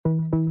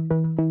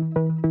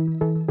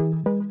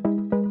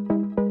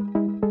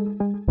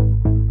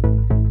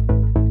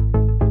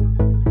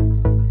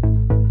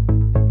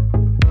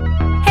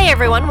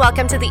everyone.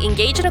 Welcome to the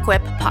Engage and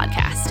Equip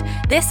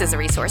podcast. This is a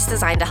resource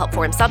designed to help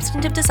form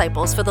substantive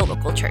disciples for the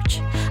local church.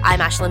 I'm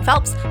Ashlyn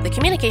Phelps, the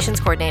communications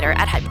coordinator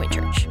at High Point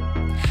Church.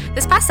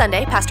 This past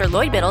Sunday, Pastor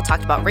Lloyd Biddle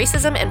talked about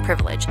racism and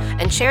privilege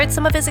and shared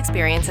some of his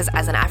experiences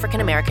as an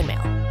African-American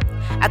male.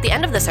 At the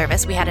end of the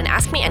service, we had an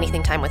Ask Me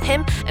Anything time with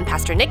him and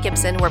Pastor Nick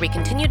Gibson, where we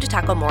continued to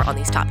tackle more on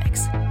these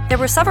topics. There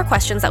were several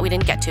questions that we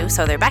didn't get to,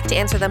 so they're back to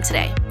answer them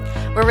today.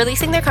 We're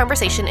releasing their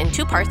conversation in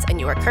 2 parts, and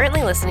you are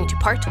currently listening to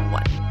part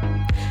 1.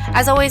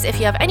 As always, if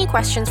you have any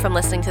questions from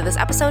listening to this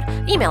episode,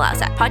 email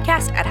us at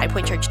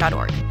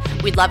podcast@highpointchurch.org.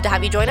 We'd love to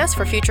have you join us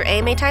for future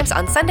AMA times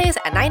on Sundays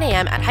at 9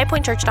 a.m. at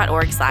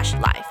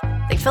highpointchurch.org/live.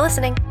 Thanks for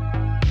listening.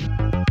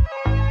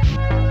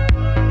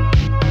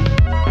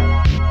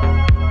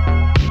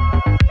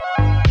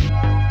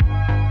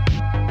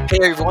 Hey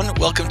everyone,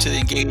 welcome to the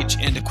Engage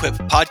and Equip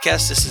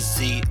podcast. This is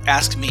the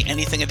Ask Me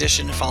Anything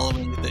edition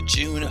following the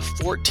June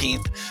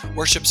 14th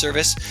worship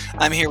service.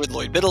 I'm here with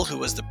Lloyd Biddle, who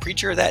was the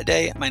preacher that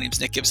day. My name's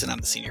Nick Gibson,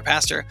 I'm the senior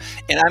pastor,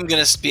 and I'm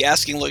going to be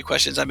asking Lloyd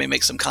questions. I may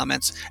make some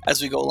comments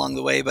as we go along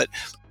the way, but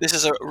this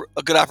is a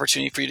good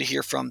opportunity for you to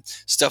hear from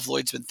stuff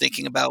Lloyd's been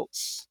thinking about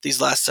these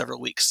last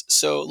several weeks.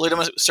 So Lloyd, I'm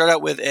going to start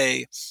out with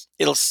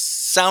it'll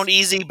sound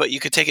easy, but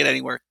you could take it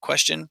anywhere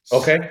question.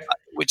 Okay.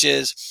 Which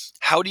is,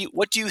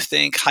 what do you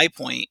think High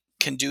Point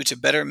can do to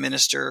better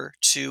minister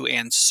to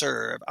and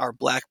serve our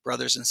Black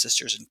brothers and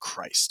sisters in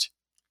Christ?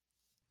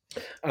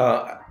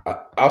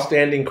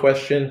 Outstanding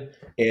question.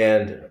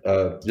 And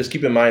just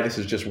keep in mind, this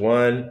is just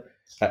one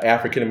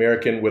African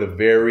American with a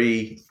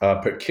very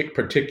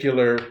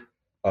particular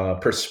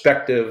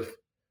perspective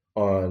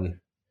on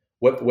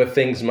what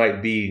things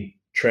might be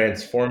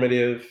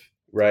transformative,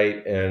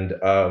 right? And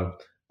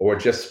or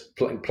just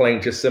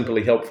plain just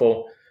simply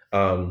helpful.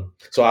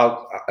 So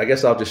I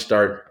guess I'll just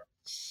start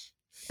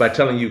by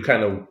telling you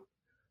kind of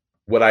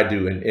what I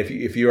do. And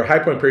if you're a High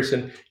Point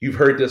person, you've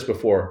heard this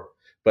before,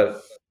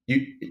 but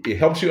it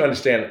helps you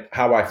understand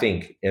how I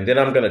think. And then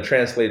I'm going to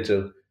translate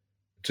it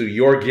to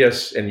your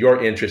gifts and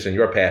your interests and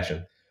your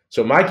passion.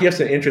 So my gifts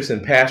and interests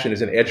and passion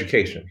is in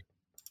education,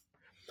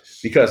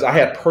 because I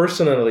have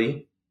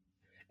personally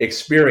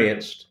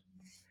experienced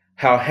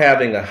how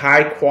having a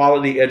high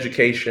quality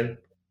education,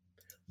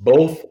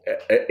 both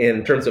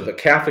in terms of a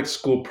Catholic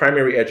school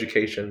primary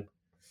education,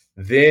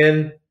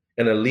 then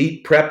an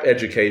elite prep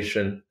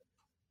education,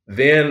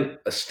 then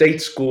a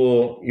state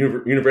school,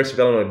 University of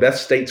Illinois,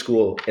 best state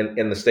school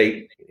in the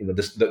state,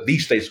 the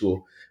state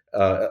school,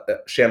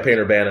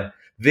 Champaign-Urbana,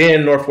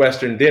 then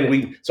Northwestern,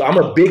 so I'm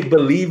a big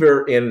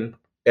believer in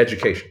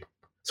education.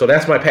 So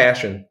that's my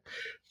passion.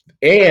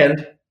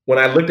 And when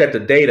I looked at the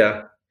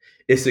data,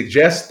 it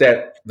suggests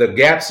that the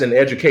gaps in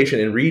education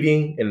in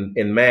reading and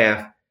in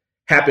math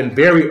happen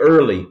very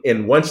early.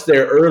 And once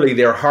they're early,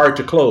 they're hard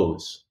to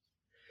close.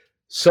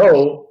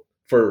 So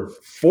for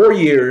 4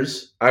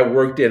 years, I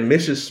worked in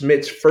Mrs.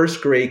 Smith's first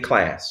grade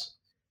class,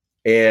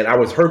 and I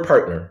was her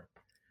partner.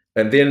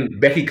 And then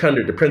Becky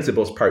Kunder, the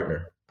principal's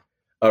partner,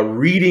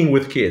 reading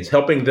with kids,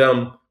 helping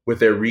them with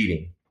their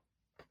reading.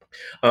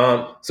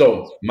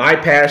 So my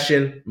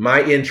passion,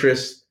 my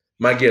interests,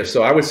 my gifts.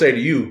 So I would say to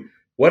you,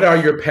 what are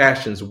your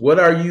passions? What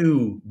are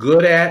you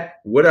good at?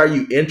 What are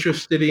you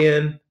interested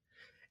in?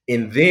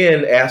 And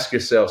then ask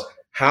yourselves,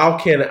 how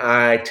can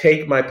I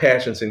take my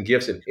passions and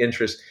gifts and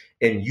interests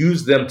and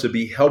use them to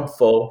be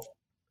helpful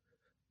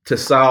to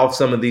solve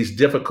some of these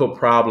difficult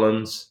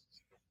problems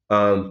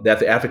that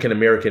the African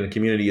American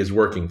community is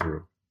working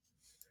through?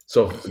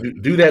 So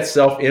do that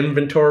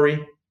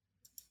self-inventory.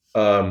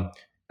 Find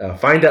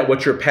out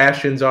what your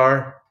passions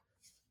are.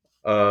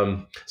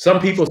 Some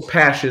people's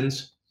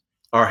passions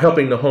are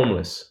helping the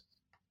homeless.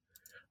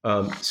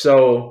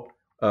 The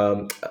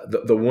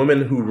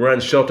woman who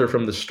runs Shelter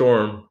from the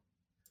Storm,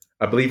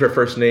 I believe her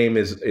first name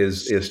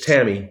is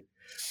Tammy.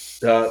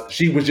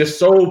 She was just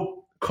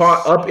so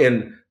caught up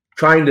in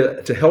trying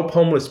to help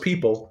homeless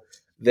people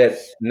that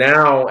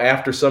now,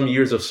 after some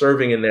years of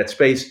serving in that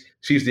space,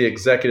 she's the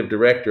executive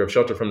director of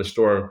Shelter from the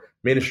Storm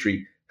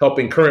Ministry,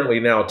 helping currently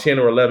now 10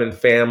 or 11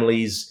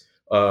 families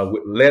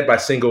led by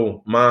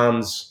single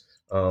moms,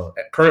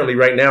 currently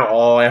right now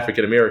all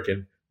African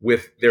American,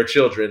 with their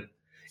children.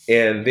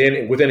 And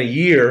then within a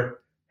year,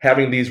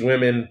 having these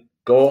women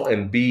go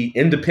and be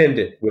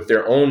independent with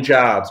their own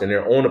jobs and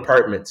their own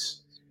apartments,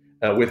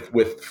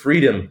 with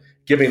freedom,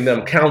 giving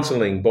them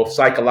counseling, both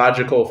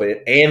psychological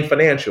and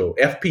financial,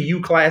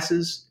 FPU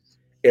classes,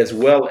 as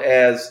well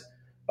as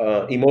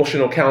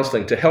emotional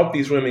counseling to help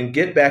these women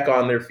get back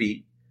on their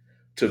feet,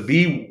 to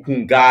be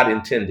whom God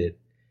intended.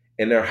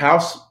 And their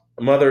house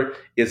mother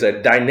is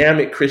a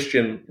dynamic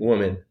Christian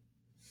woman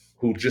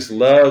who just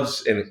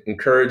loves and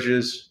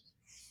encourages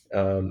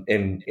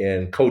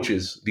and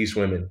coaches these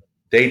women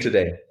day to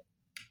day.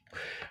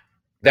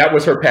 That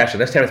was her passion.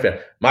 That's Tammy's passion.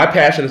 My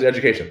passion is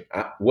education.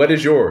 What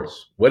is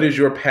yours? What is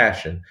your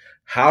passion?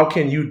 How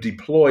can you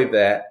deploy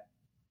that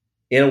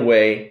in a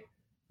way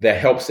that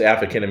helps the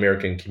African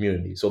American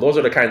community? So those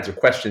are the kinds of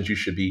questions you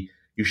should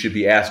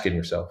be asking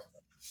yourself.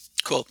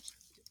 Cool.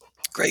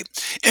 Great.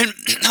 And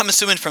I'm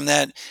assuming from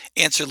that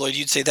answer, Lloyd,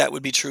 you'd say that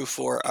would be true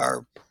for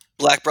our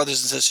Black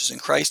brothers and sisters in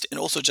Christ, and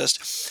also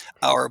just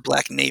our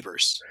Black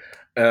neighbors.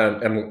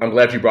 And I'm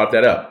glad you brought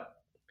that up.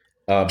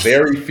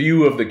 Very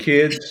few of the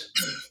kids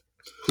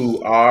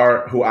who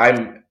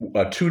I'm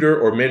a tutor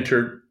or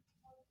mentored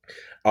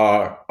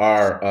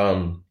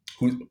are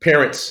whose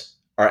parents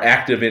are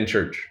active in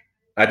church.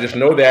 I just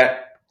know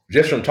that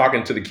just from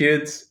talking to the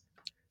kids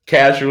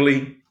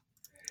casually.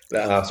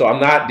 So I'm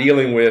not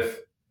dealing with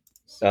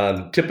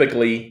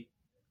typically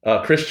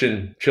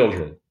Christian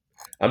children.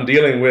 I'm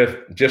dealing with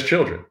just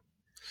children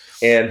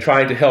and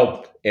trying to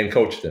help and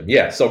coach them.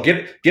 Yeah. So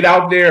get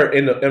out there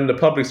in the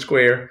public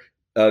square,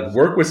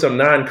 work with some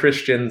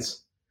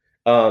non-Christians,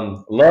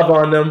 love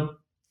on them,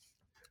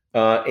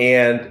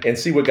 and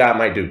see what God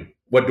might do,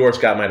 what doors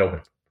God might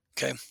open.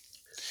 Okay.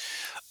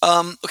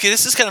 Okay,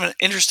 this is kind of an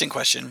interesting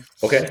question.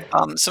 Okay.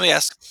 Somebody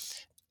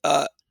asked,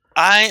 I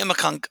am a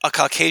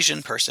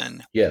Caucasian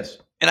person. Yes.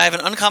 And I have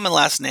an uncommon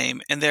last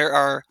name, and there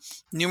are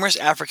numerous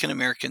African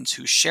Americans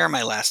who share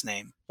my last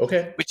name.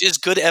 Okay. Which is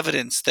good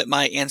evidence that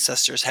my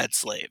ancestors had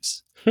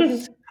slaves.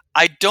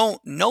 I don't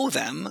know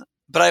them,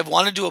 but I've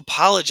wanted to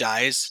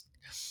apologize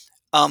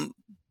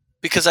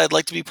because I'd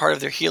like to be part of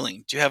their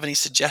healing. Do you have any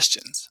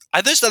suggestions?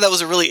 I just thought that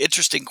was a really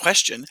interesting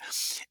question.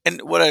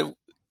 And I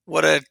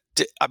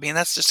mean,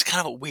 that's just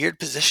kind of a weird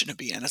position to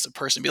be in as a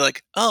person. Be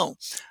like, oh,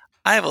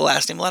 I have a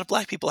last name a lot of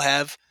Black people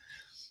have.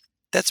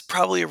 That's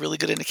probably a really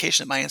good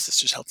indication that my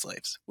ancestors held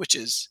slaves, which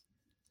is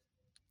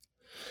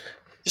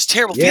just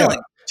terrible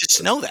feeling.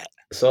 Just know that.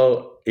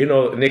 So,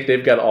 Nick,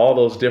 they've got all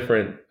those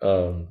different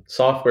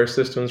software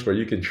systems where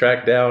you can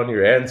track down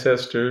your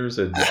ancestors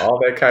and all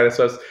that kind of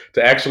stuff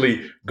to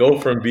actually go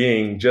from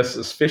being just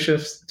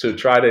suspicious to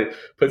try to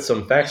put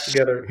some facts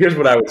together. Here's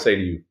what I would say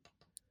to you.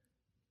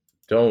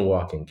 Don't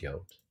walk in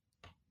guilt.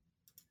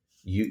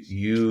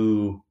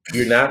 You're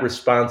not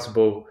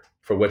responsible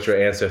for what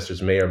your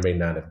ancestors may or may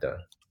not have done.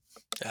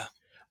 Yeah.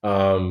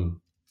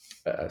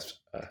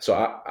 So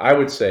I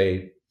would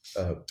say,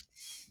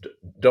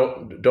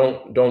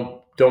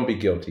 don't be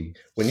guilty.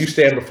 When you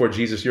stand before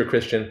Jesus, you're a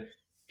Christian.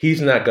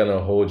 He's not going to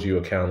hold you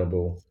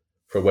accountable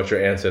for what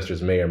your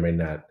ancestors may or may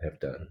not have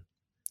done.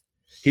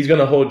 He's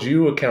going to hold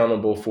you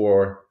accountable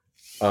for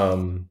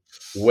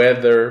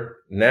whether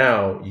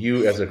now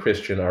you as a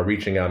Christian are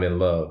reaching out in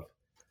love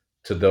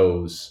to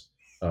those,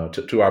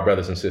 to our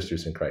brothers and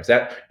sisters in Christ,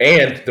 that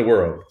and the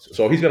world.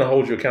 So he's going to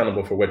hold you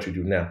accountable for what you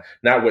do now,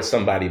 not what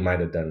somebody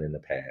might have done in the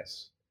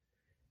past.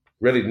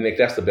 Really, Nick,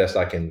 that's the best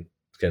I can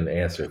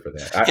answer for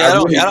that. I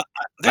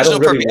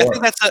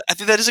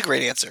think that is a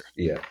great answer.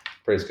 Yeah,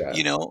 praise God.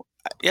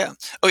 Yeah.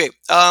 Okay.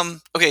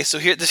 Okay. So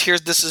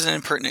this is an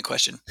impertinent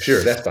question.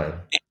 Sure, that's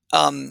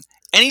fine.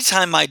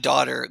 Anytime my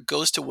daughter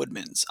goes to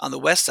Woodman's on the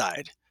west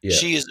side,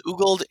 she is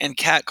oogled and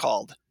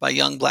catcalled by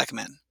young Black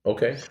men.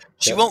 Okay.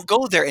 She won't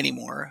go there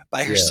anymore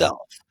by herself.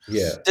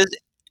 Yeah.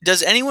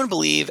 Does anyone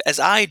believe, as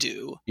I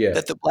do,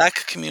 that the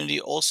Black community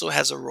also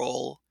has a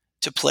role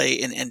to play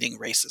in ending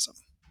racism?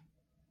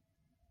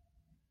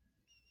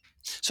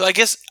 So I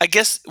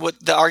guess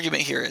what the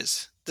argument here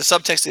is, the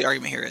subtext of the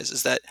argument here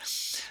is that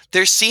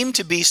there seem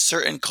to be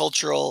certain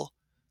cultural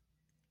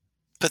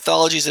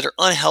pathologies that are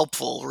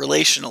unhelpful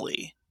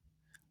relationally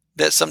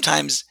that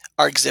sometimes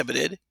are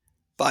exhibited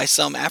by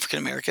some African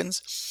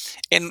Americans,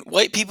 and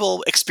white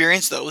people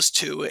experience those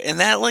too, and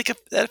that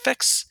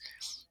affects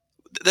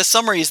the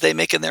summaries they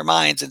make in their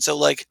minds. And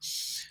so,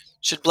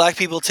 should Black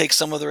people take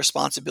some of the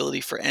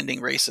responsibility for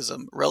ending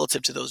racism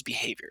relative to those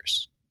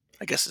behaviors?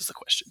 I guess is the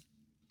question.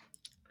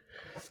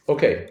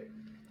 Okay,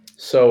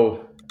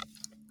 so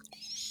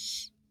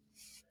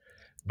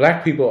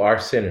Black people are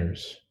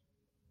sinners,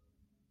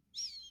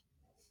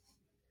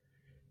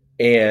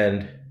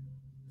 and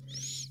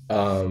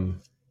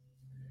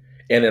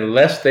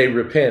unless they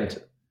repent,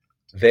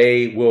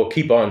 they will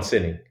keep on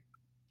sinning,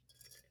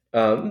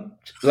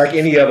 like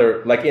any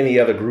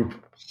other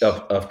group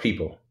of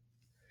people.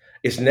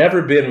 It's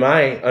never been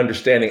my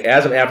understanding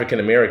as an African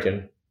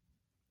American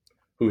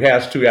who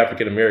has 2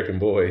 African American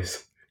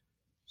boys.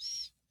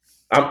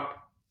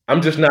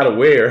 I'm just not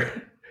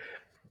aware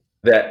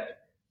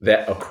that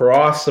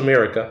across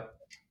America,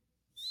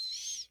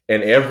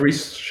 in every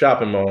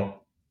shopping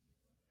mall,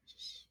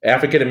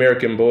 African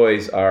American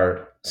boys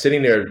are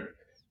sitting there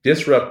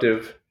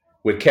disruptive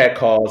with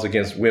catcalls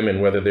against women,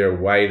 whether they're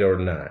white or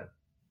not.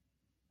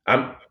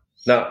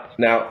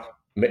 Now,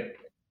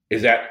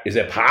 is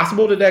that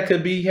possible that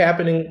could be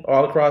happening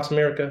all across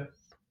America?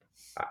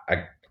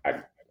 I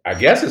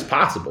guess it's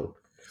possible,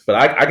 but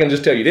I can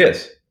just tell you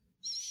this.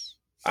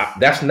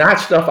 That's not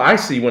stuff I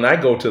see when I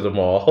go to the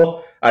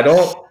mall. I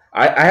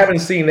haven't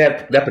seen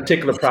that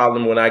particular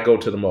problem when I go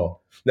to the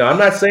mall. Now, I'm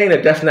not saying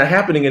that that's not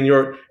happening in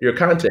your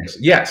context.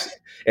 Yes.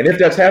 And if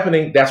that's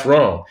happening, that's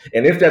wrong.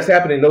 And if that's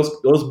happening, those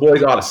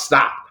boys ought to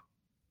stop.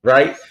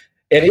 Right.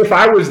 And if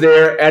I was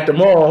there at the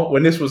mall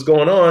when this was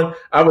going on,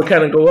 I would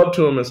kind of go up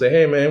to him and say,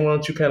 hey, man, why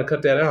don't you kind of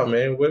cut that out,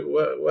 man?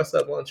 What's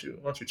up? Why don't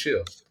you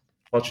chill?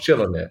 Why don't you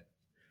chill on that?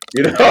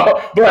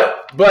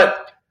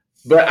 But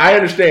I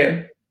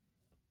understand.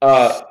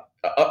 Uh,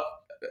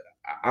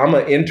 I'm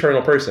an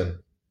internal person.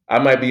 I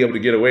might be able to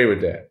get away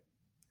with that.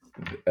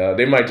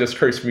 They might just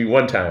curse me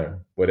one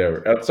time,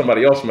 whatever.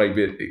 Somebody else might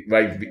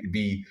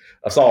be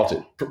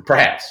assaulted,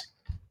 perhaps.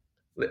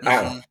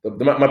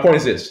 My point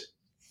is this: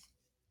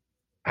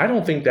 I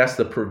don't think that's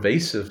the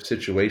pervasive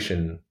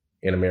situation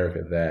in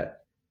America.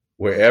 That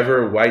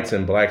wherever whites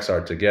and blacks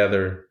are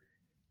together,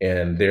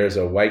 and there's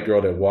a white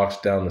girl that walks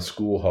down the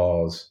school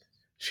halls,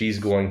 she's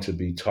going to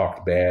be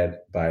talked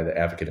bad by the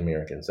African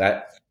Americans.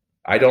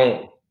 I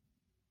don't.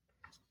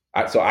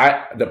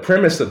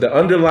 The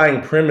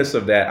underlying premise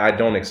of that, I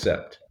don't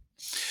accept.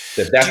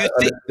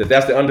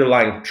 That's the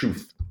underlying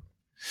truth.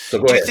 So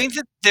go ahead. Do you think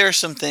that there are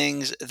some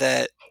things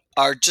that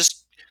are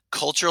just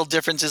cultural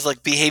differences,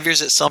 like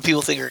behaviors that some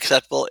people think are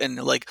acceptable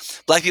and like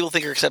black people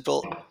think are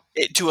acceptable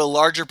to a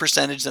larger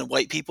percentage than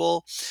white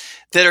people,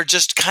 that are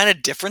just kind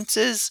of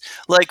differences?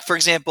 Like, for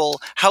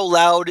example, how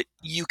loud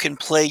you can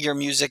play your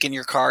music in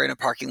your car in a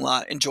parking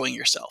lot enjoying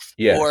yourself.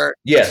 Yes. Or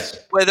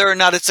whether or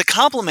not it's a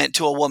compliment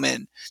to a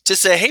woman to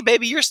say, hey,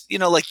 baby, you're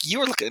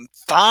looking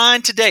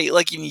fine today.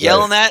 Like, you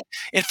yelling that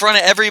in front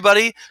of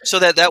everybody so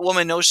that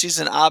woman knows she's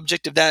an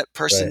object of that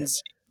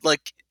person's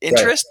like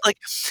interest. Like,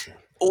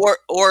 or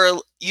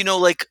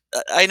like,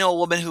 I know a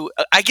woman who,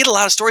 I get a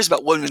lot of stories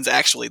about women's,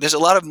 actually. There's a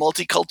lot of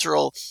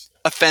multicultural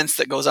offense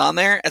that goes on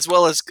there, as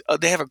well as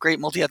they have a great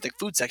multi-ethnic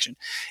food section.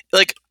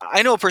 Like,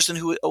 I know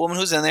a woman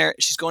who's in there,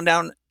 she's going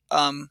down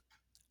one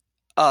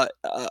of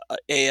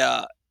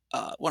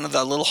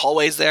the little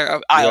hallways there,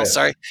 aisles,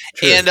 sorry.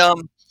 Sure.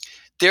 And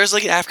there's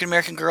like an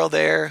African-American girl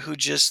there who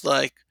just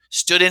like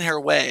stood in her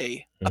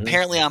way,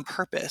 apparently on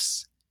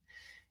purpose.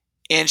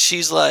 And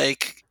she's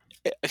like,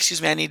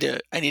 excuse me, I need to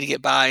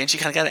get by. And she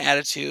kind of got an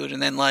attitude.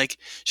 And then like,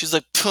 she was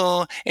like,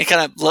 Puh, and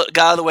kind of got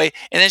out of the way.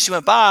 And then she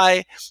went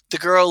by. The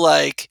girl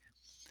like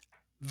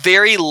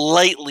very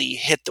lightly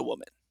hit the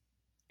woman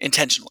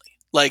intentionally,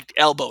 like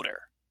elbowed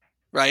her,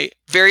 right?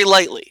 Very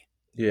lightly.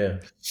 Yeah.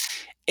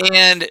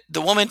 And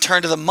the woman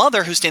turned to the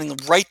mother who's standing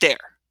right there.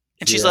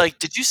 And she's like,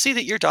 did you see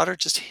that your daughter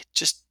just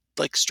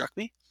like struck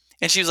me?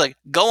 And she was like,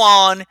 go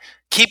on,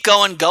 keep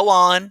going, go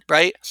on,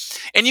 right?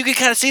 And you can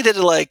kind of see that,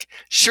 like,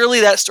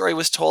 surely that story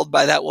was told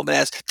by that woman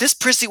as, this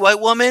prissy white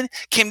woman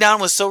came down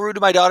and was so rude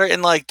to my daughter.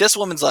 And like, this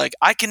woman's like,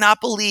 I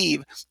cannot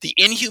believe the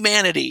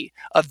inhumanity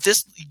of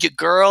this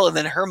girl. And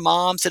then her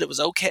mom said it was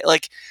okay.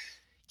 Like,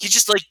 you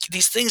just like,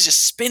 these things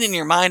just spin in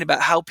your mind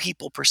about how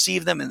people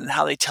perceive them and then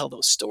how they tell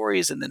those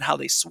stories and then how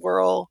they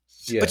swirl.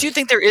 Yeah. But do you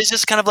think there is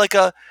just kind of like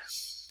a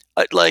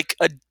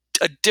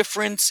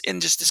difference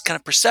in just this kind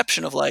of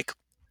perception of like,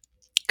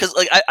 because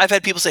like I've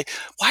had people say,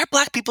 why are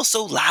black people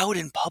so loud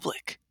in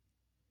public?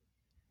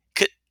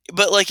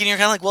 But like, and you're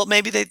kind of like, well,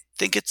 maybe they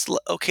think it's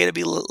okay to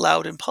be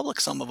loud in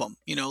public. Some of them,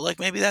 like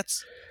maybe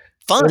that's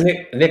fun. Well,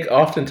 Nick,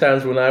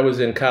 oftentimes when I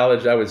was in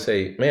college, I would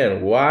say,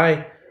 man,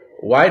 why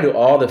do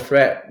all the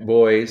frat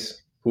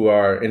boys who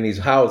are in these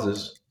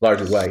houses,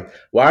 largely white,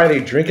 why are they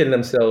drinking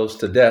themselves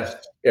to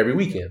death every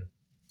weekend?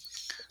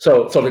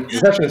 So the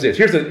question is this.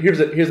 Here's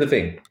the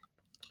thing.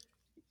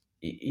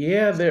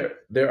 Yeah,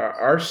 there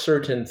are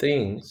certain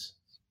things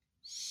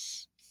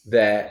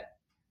that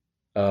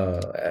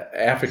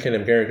African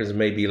Americans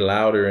may be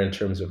louder in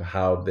terms of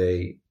how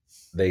they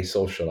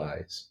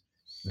socialize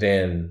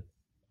than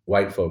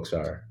white folks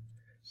are.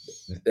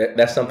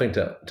 That's something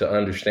to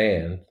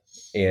understand,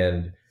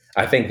 and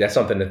I think that's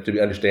something that to be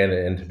understand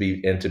and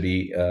to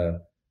be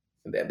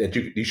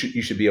that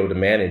you should be able to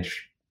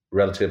manage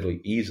relatively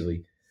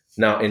easily.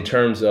 Now, in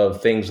terms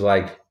of things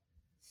like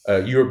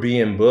you're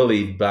being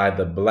bullied by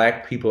the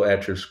black people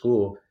at your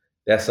school,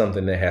 that's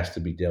something that has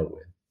to be dealt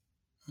with.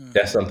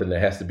 That's something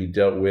that has to be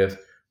dealt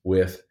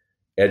with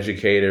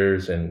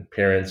educators and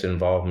parents'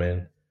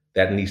 involvement.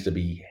 That needs to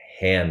be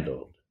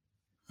handled.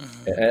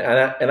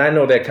 And I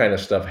know that kind of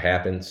stuff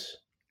happens.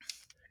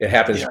 It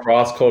happens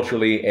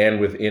cross-culturally and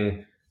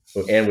within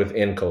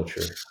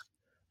culture.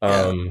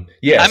 I mean,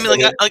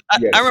 like, I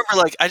remember,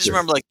 like, I just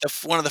remember, like,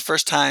 one of the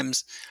first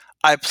times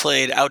I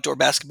played outdoor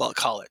basketball at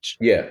college.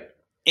 Yeah.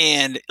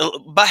 And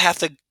about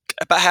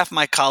half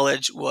my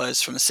college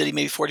was from the city,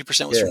 maybe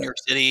 40% was from New York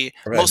City,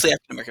 mostly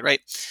African American,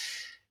 right?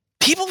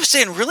 People were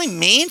saying really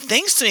mean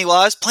things to me while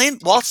I was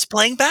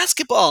playing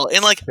basketball,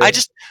 and like I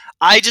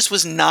just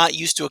was not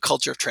used to a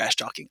culture of trash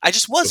talking. I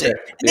just wasn't.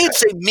 Okay. And they'd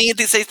say mean,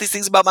 they'd say these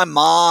things about my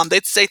mom,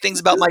 they'd say things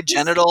about my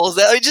genitals.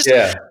 And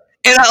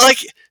I'm like,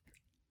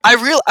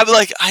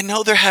 I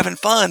know they're having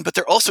fun, but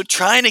they're also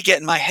trying to get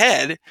in my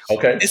head.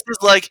 Okay, this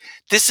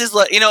is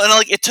like, and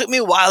like it took me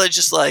a while to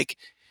just like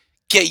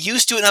get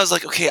used to it. And I was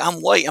like, okay,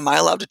 I'm white. Am I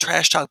allowed to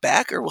trash talk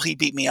back, or will he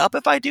beat me up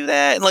if I do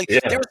that? And like,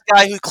 there was a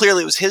guy who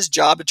clearly it was his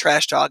job to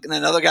trash talk, and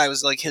another guy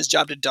was like his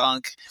job to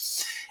dunk.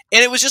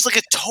 And it was just like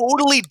a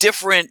totally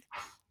different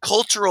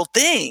cultural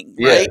thing,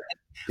 right?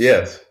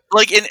 Yes.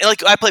 Like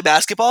I play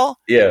basketball.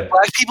 Yeah.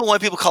 Black people and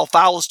white people call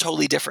fouls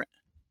totally different.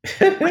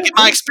 Like in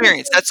my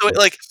experience, that's what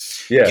like.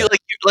 Yeah.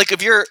 Like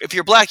if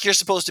you're black, you're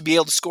supposed to be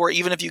able to score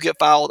even if you get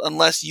fouled,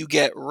 unless you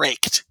get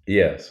raked.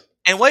 Yes.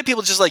 And white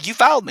people just like, you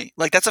fouled me.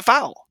 Like, that's a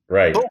foul.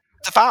 Right. Boom.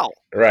 It's a foul.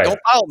 Right. Don't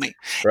foul me.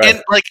 Right.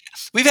 And like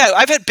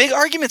I've had big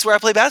arguments where I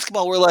play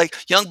basketball where like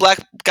young black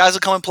guys will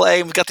come and play,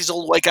 and we've got these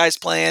old white guys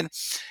playing,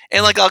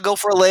 and like I'll go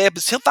for a layup,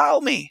 and he'll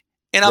foul me,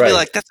 and I'll be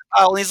like, "That's a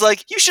foul," and he's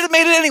like, "You should have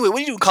made it anyway. What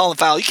are you doing calling a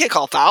foul? You can't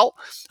call a foul."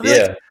 I'll be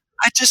like,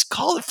 "I just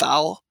called a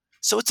foul,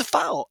 so it's a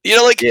foul." You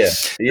know, like, do you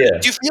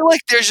feel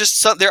like there's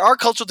just there are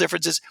cultural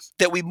differences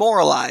that we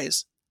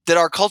moralize that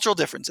are cultural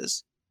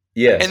differences?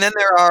 Yeah. And then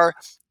there are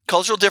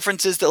cultural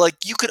differences that like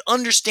you could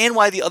understand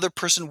why the other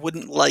person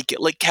wouldn't like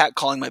it. Like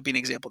catcalling might be an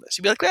example of this.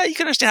 You'd be like, you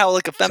can understand how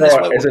like a feminist.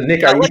 So, as a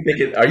Nick,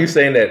 are you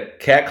saying that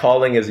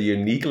catcalling is a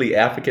uniquely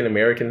African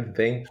American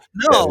thing?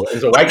 No,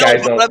 as a white guy,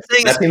 what I'm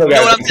saying is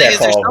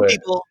there's some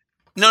people.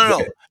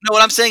 No.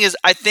 What I'm saying is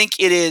I think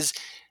it is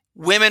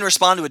women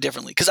respond to it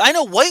differently because I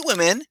know white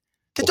women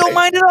that don't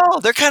mind at all.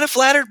 They're kind of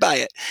flattered by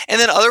it,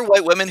 and then other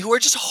white women who are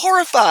just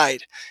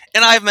horrified.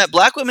 And I've met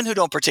black women who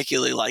don't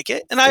particularly like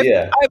it, and I've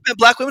met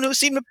black women who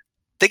seem to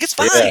think it's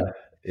fine.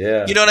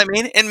 Yeah. You know what I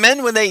mean? And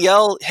men, when they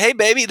yell, "Hey,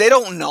 baby," they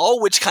don't know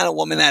which kind of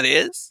woman that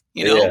is.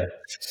 You know? Yeah.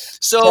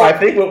 So I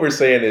think what we're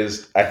saying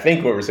is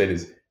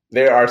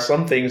there are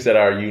some things that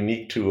are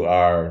unique to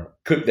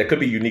that could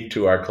be unique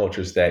to our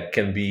cultures that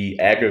can be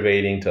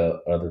aggravating to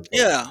other folks.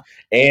 Yeah.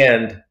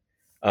 And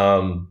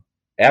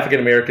African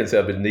Americans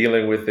have been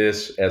dealing with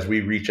this as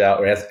we reach out,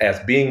 or as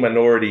being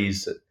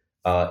minorities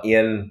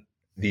in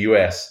the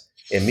U.S.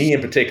 And me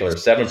in particular,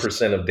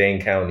 7% of Dane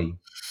County.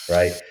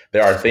 Right.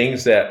 There are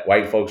things that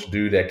white folks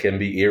do that can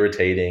be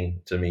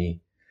irritating to me.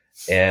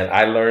 And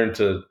I learned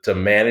to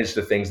manage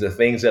the things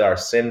that are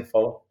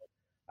sinful.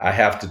 I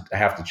have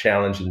to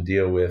challenge and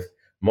deal with.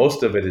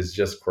 Most of it is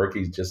just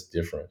quirky, just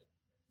different.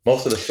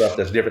 Most of the stuff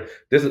that's different.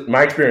 This is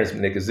my experience,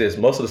 Nick, is this.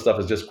 Most of the stuff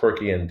is just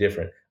quirky and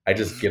different. I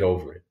just get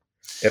over it.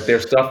 If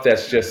there's stuff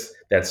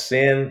that's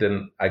sin,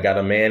 then I got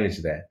to manage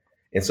that.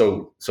 And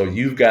so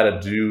you've got to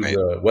do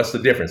what's the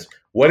difference?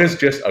 What is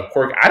just a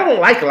quirk? I don't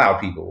like loud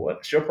people.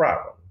 What's your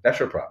problem? That's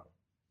your problem.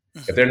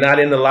 If they're not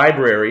in the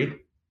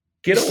library,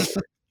 get over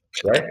it,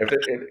 right?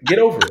 Get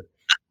over it.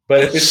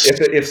 But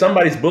if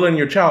somebody's bullying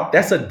your child,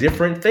 that's a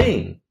different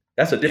thing.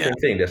 That's a different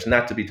thing. That's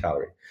not to be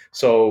tolerated.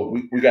 So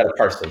we got to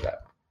parse those out.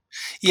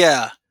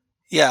 Yeah.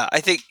 I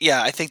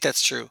think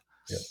that's true.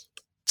 Yeah.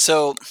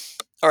 So,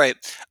 all right.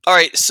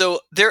 So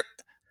there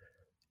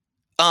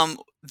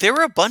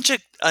were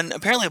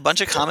apparently a bunch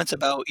of comments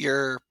about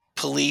your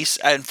police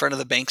in front of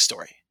the bank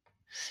story.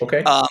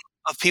 Okay. Of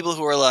people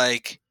who are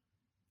like,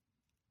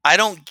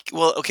 I'm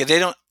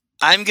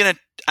gonna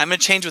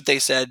change what they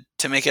said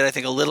to make it, I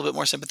think, a little bit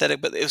more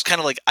sympathetic, but it was kind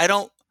of like, I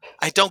don't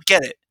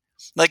get it.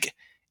 Like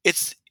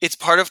it's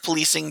part of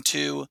policing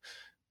to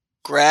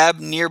grab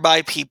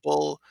nearby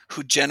people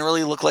who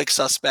generally look like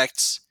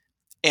suspects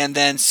and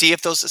then see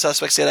if those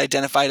suspects get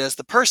identified as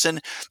the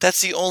person.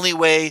 That's the only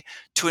way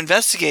to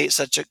investigate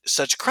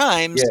such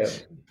crimes. Yeah.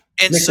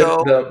 And Nick,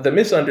 so the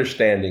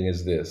misunderstanding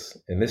is this,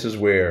 and this is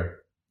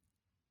where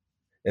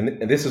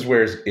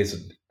it's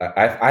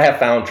I have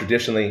found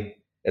traditionally,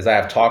 as I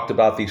have talked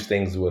about these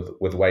things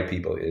with white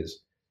people,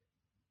 is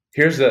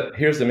here's the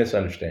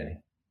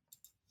misunderstanding.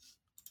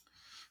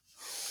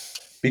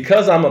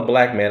 Because I'm a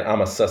black man,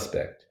 I'm a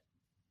suspect.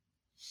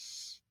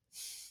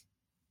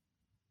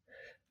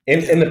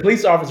 In the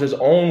police officer's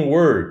own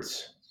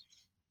words,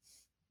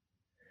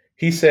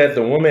 he said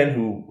the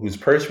woman whose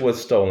purse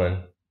was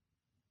stolen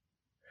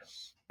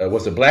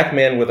was a black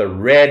man with a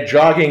red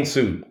jogging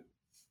suit.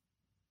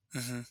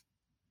 Mm-hmm.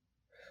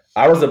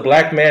 I was a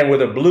black man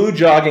with a blue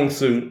jogging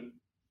suit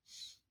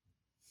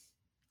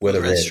with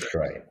a red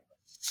stripe.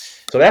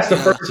 So that's the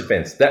first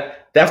offense.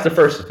 That's the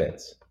first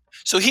offense.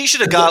 So he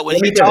should have got, when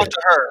he talked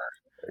to her,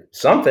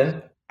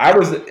 something. I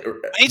assume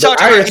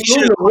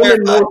the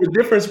woman knows the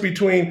difference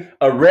between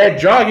a red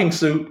jogging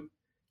suit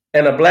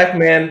and a black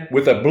man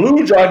with a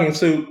blue jogging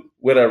suit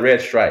with a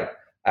red stripe.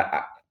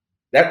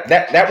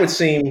 That would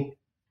seem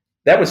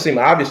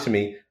obvious to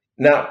me.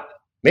 Now,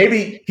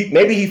 maybe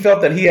he felt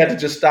that he had to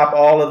just stop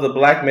all of the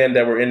black men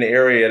that were in the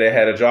area that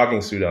had a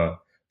jogging suit on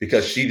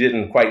because she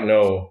didn't quite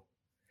know.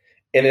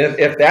 And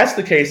if that's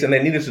the case, and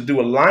they needed to do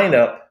a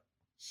lineup,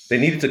 they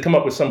needed to come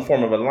up with some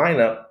form of a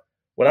lineup.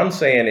 What I'm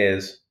saying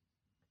is,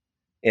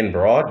 in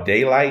broad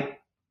daylight,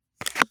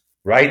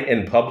 right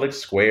in public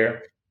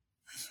square.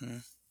 Mm-hmm.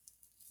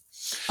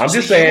 I'm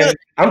just saying,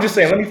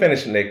 let me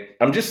finish, Nick.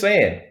 I'm just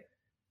saying,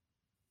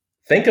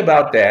 think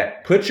about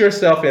that. Put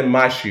yourself in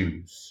my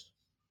shoes.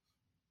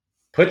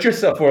 Put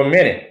yourself for a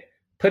minute.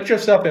 Put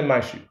yourself in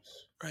my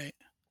shoes. Right.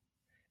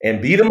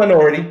 And be the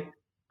minority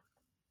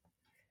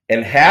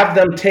and have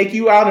them take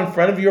you out in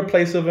front of your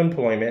place of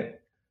employment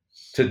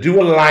to do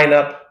a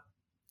lineup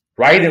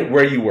right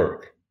where you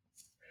work.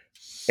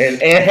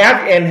 And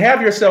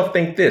have yourself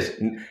think this.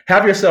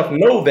 Have yourself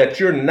know that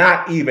you're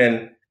not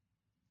even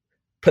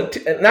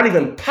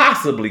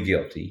possibly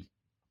guilty.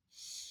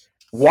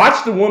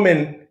 Watch the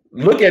woman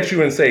look at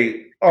you and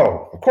say,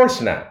 "Oh, of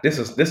course not.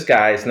 This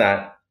guy is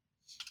not."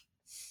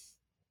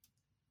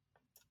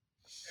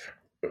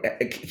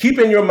 Keep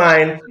in your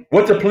mind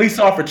what the police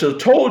officer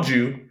told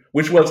you,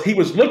 which was he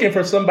was looking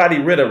for somebody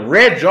with a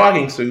red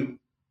jogging suit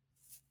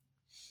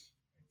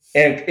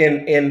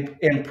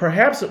and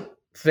perhaps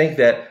think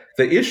that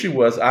the issue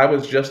was I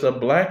was just a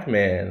black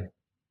man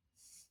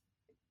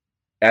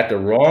at the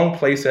wrong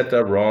place at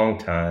the wrong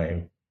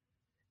time,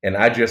 and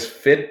I just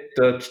fit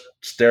the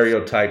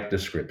stereotype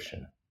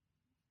description.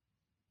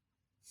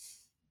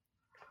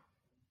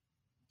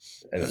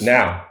 And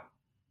now,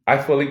 I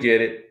fully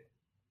get it.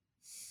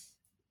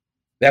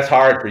 That's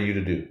hard for you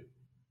to do.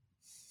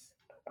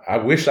 I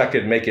wish I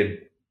could make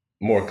it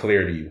more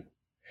clear to you.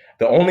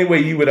 The only way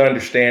you would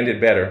understand it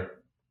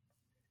better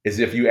is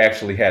if you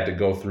actually had to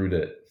go through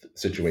the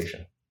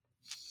situation.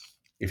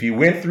 If you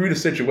went through the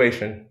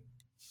situation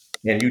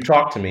and you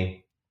talked to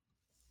me,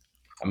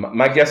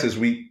 my guess is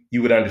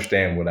you would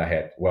understand what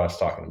I was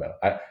talking about.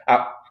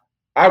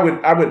 I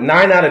would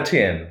 9 out of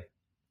 10.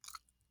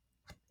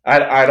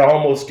 I'd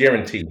almost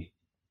guarantee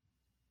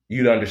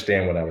you'd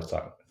understand what I was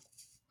talking about.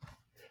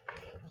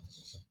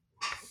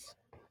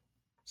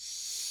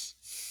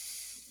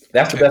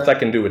 That's the best I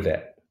can do with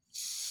that.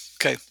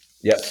 Okay.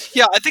 Yeah.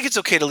 Yeah, I think it's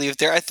okay to leave it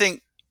there. I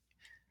think.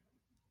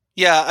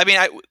 Yeah, I mean,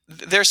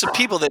 there's some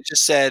people that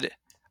just said,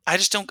 I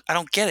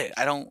don't get it.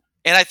 And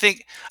I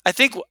think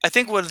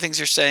one of the things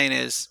you're saying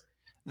is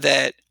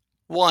that,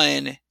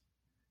 one,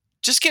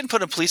 just getting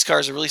put in a police car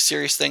is a really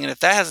serious thing, and if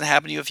that hasn't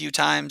happened to you a few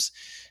times,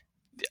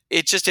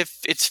 it's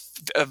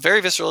a very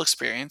visceral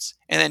experience.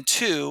 And then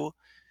two,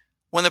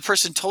 when the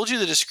person told you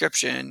the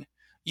description,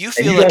 you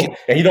feel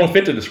and you don't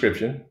fit the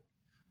description.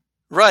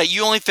 Right,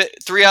 you only fit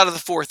 3 out of the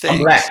 4 things. I'm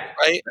black.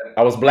 Right?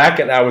 I was black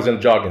and I was in a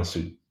jogging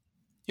suit.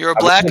 You're a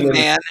black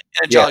man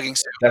in a jogging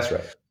suit. That's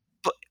right.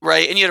 But,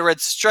 right, and you had red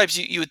stripes.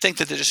 You would think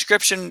that the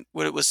description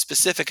was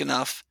specific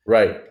enough.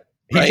 Right.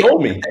 He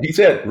told me. He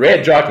said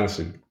red jogging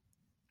suit.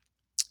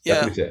 Yeah.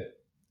 That's what he said.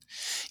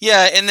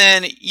 Yeah, and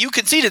then you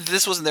conceded that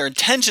this wasn't their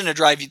intention to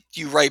drive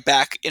you right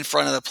back in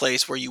front of the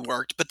place where you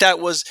worked. But that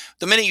was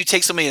the minute you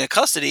take somebody into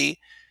custody,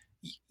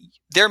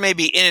 there may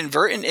be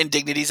inadvertent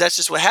indignities. That's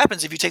just what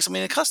happens if you take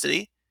somebody into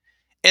custody.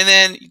 And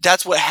then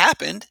that's what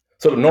happened.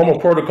 So the normal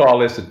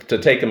protocol is to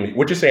take them.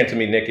 What you're saying to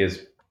me, Nick,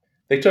 is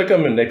they took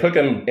them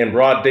in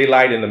broad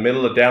daylight in the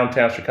middle of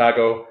downtown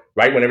Chicago,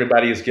 right when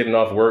everybody is getting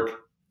off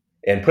work,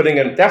 and putting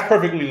them. That's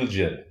perfectly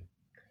legit.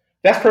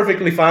 That's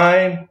perfectly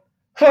fine.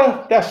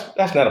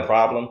 That's not a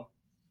problem.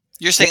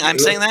 You're saying I'm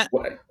saying that?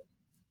 Well,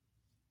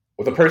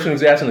 the person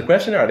who's asking the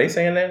question, are they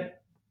saying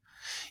that?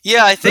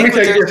 Yeah, I think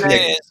what they're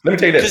saying is... Let me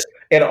tell you this.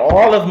 In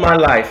all of my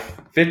life,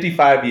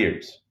 55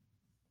 years,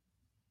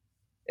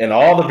 in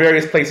all the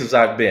various places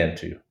I've been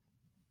to,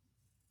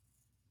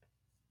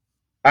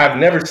 I've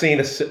never seen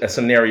a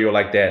scenario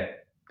like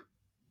that,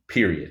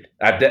 period.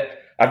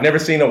 I've never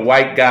seen a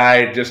white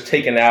guy just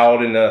taken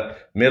out in the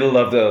middle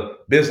of the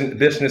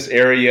business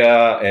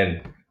area.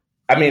 And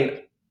I mean,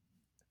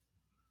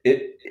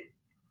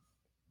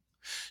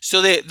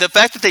 So the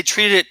fact that they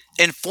treated it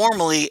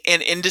informally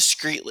and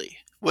indiscreetly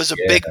was a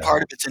big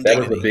part of its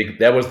indignity.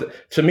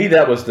 To me,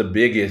 that was the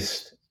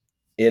biggest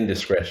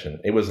indiscretion.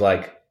 It was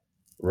like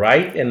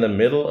right in the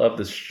middle of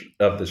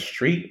the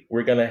street,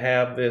 we're going to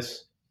have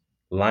this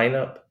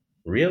lineup.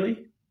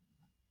 Really?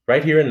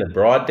 Right here in the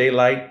broad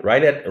daylight,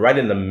 right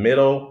in the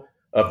middle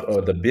of one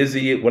of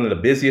the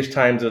busiest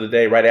times of the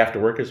day, right after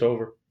work is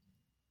over.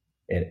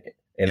 And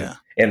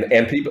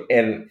people,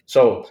 and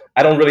so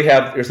I don't really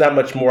there's not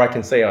much more I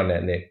can say on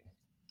that, Nick.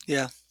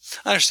 Yeah,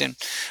 I understand.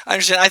 I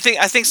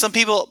think some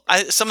people,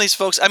 some of these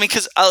folks, I mean,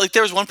 because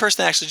there was one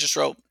person that actually just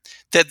wrote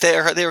that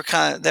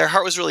their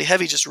heart was really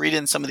heavy just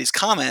reading some of these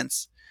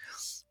comments.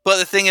 But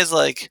the thing is,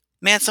 like,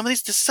 man,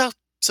 this is how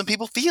some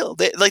people feel.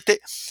 They don't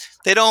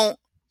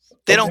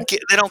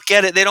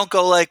get it. They don't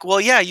go like,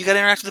 well, yeah, you got to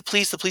interact with the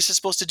police. The police is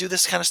supposed to do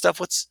this kind of stuff.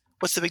 What's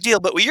the big deal?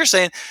 But what you're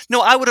saying,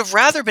 no, I would have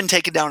rather been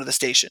taken down to the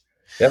station.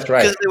 That's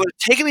right. Because they would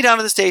have taken me down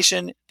to the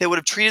station. They would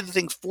have treated the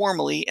thing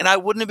formally, and I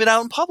wouldn't have been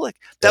out in public.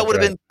 That would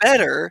have been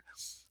better.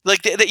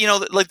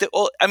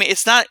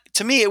 It's not,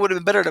 to me, it would have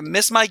been better to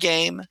miss my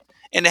game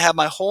and to have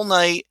my whole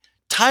night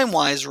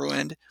time-wise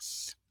ruined,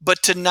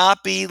 but to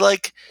not be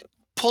like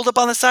pulled up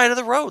on the side of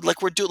the road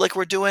like we're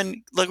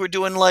doing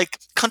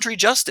country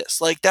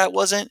justice. Like that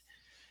wasn't,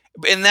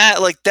 and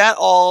that, like that,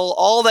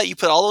 all that you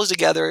put all those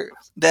together,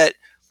 that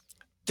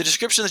the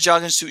description of the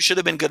jogging suit should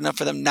have been good enough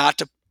for them not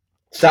to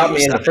stop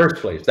me in the first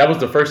place. That was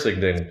the first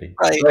indignity.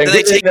 Right.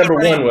 So number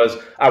one was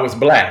I was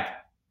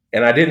black,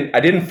 and I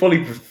didn't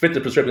fully fit the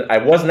prescription. I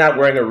was not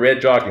wearing a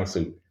red jogging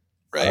suit.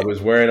 Right. I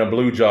was wearing a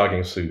blue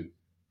jogging suit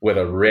with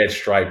a red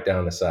stripe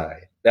down the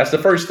side. That's the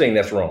first thing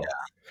that's wrong.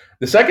 Yeah.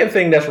 The second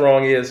thing that's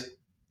wrong is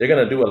they're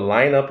going to do a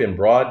lineup in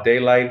broad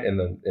daylight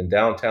in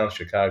downtown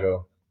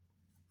Chicago.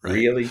 Right.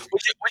 Really?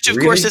 Which of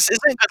course, this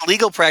isn't good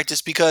legal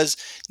practice because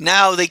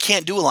now they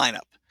can't do a lineup.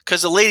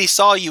 Because the lady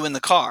saw you in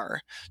the car,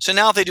 so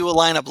now if they do a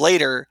lineup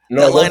later,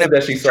 no, it wasn't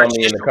that she saw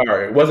me in the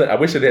car. It wasn't. I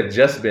wish it had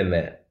just been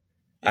that.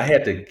 I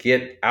had to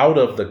get out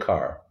of the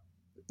car.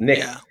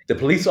 Nick, the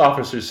police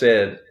officer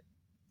said,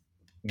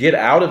 "Get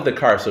out of the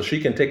car so she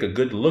can take a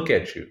good look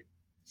at you."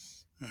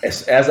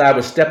 As I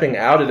was stepping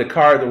out of the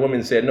car, the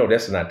woman said, "No,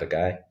 that's not the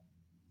guy."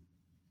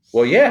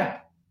 Well, yeah,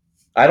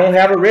 I don't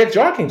have a red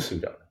jogging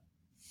suit on.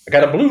 I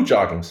got a blue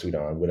jogging suit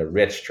on with a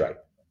red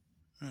stripe.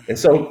 And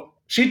so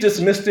she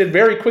dismissed it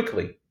very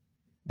quickly.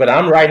 But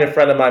I'm right in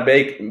front of my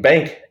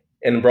bank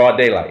in broad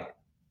daylight.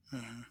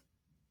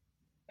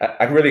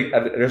 I really,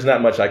 there's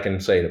not much I can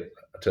say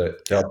to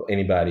help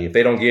anybody. If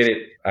they don't get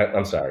it,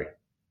 I'm sorry.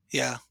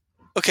 Yeah.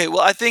 Okay.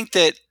 Well, I think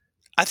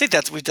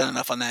that's we've done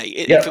enough on that.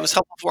 If it was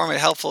helpful for them,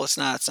 helpful. It's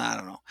not. I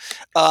don't know.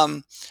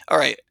 All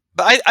right.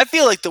 But I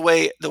feel like the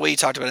way you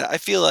talked about it, I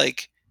feel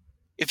like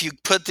if you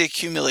put the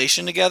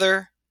accumulation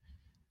together,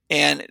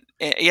 and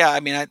yeah,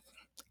 I mean,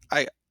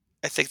 I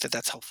think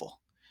that's helpful.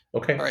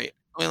 Okay. All right.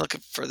 Let me look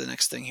for the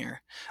next thing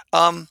here.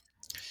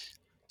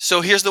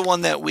 So here's the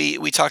one that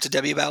we talked to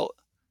Debbie about.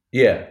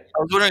 Yeah. I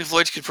was wondering if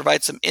Lloyd could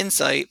provide some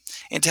insight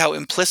into how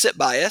implicit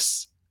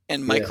bias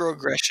and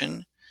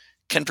microaggression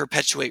can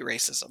perpetuate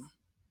racism.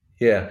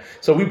 Yeah.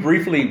 So we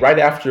briefly, right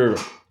after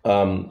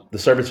the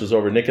service was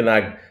over, Nick and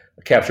I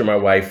captured my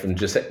wife and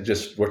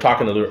just we're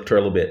talking to her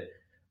a little bit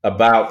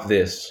about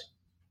this.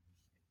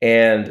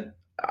 And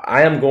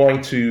I am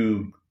going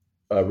to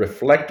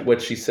reflect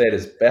what she said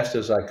as best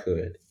as I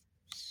could.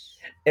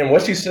 And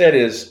what she said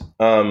is,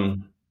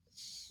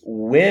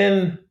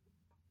 when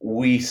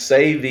we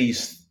say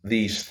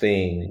these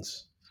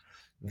things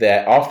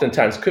that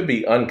oftentimes could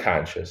be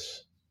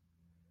unconscious,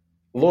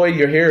 Lloyd,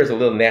 your hair is a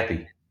little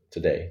nappy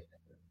today.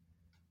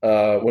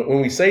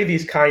 When we say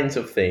these kinds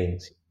of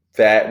things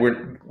that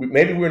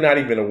maybe we're not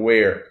even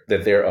aware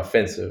that they're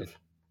offensive,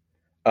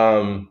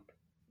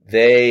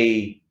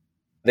 they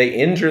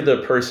injure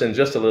the person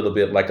just a little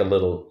bit, like a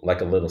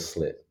little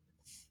slit.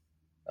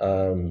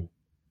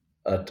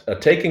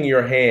 Taking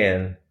your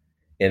hand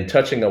and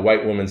touching a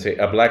black woman's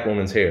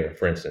hair,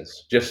 for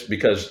instance, just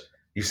because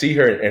you see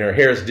her and her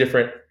hair is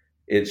different,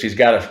 she's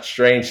got a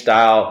strange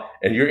style,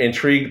 and you're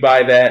intrigued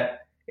by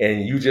that,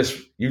 and you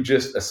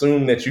just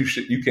assume that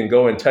you can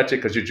go and touch it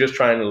because you're just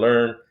trying to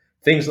learn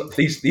things.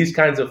 These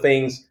kinds of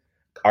things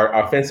are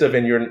offensive,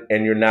 and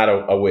you're not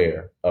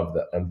aware of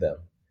them.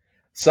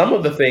 Some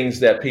of the things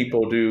that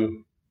people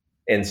do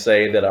and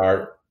say that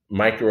are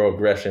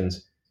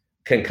microaggressions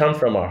can come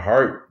from a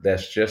heart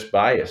that's just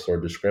biased or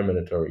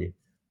discriminatory.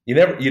 You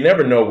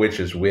never know which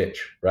is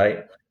which,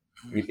 right?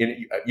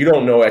 You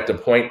don't know at the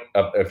point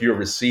of if you're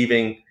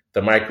receiving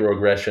the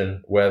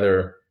microaggression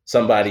whether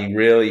somebody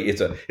really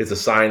it's a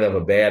sign of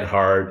a bad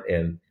heart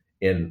and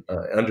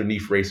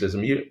underneath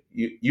racism.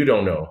 You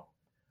don't know,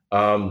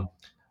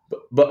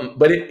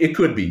 but it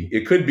could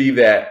be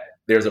that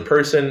there's a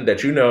person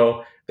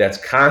that that's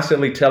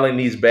constantly telling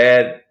these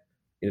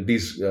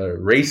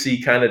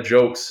racy kind of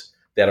jokes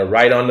that are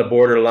right on the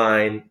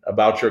borderline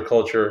about your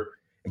culture,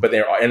 but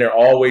they're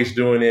always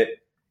doing it.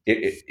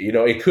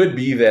 It could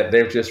be that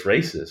they're just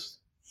racist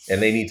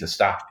and they need to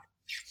stop,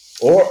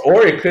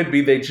 or it could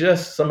be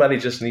somebody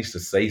just needs to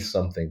say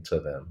something to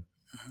them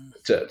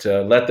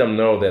to let them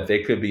know that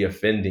they could be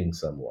offending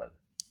someone,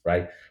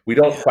 right? We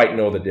don't quite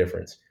know the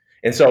difference,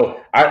 and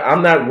so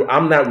I'm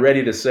not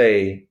ready to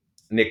say,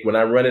 Nick, when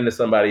I run into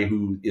somebody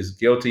who is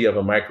guilty of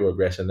a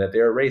microaggression that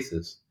they're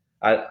racist.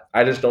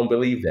 I just don't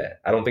believe that.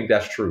 I don't think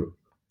that's true.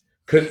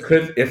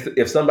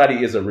 If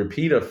somebody is a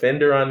repeat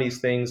offender on these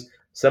things,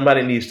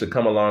 somebody needs to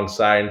come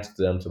alongside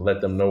them to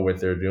let them know what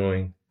they're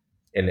doing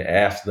and to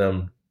ask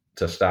them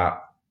to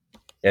stop.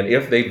 And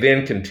if they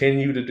then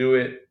continue to do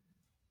it,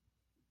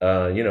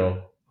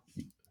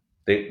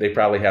 they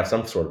probably have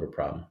some sort of a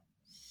problem.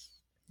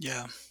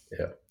 Yeah.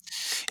 Yeah.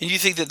 And you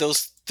think that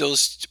those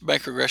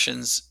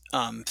microaggressions,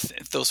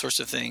 those sorts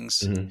of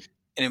things, Mm-hmm.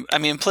 and I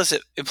mean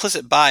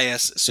implicit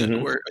bias,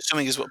 Mm-hmm. we're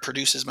assuming is what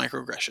produces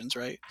microaggressions,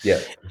 right? Yeah.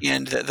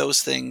 And that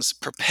those things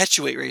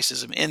perpetuate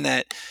racism in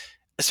that,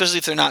 especially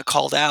if they're not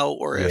called out,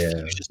 or if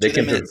you just they do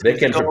them can and it's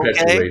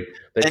perpetuate.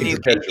 They then can you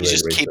perpetuate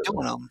just keep racism.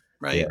 doing them,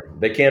 right? Yeah,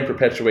 they can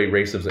perpetuate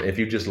racism if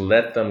you just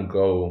let them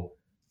go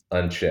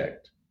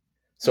unchecked.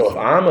 So if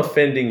I'm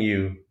offending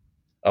you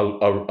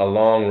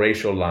along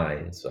racial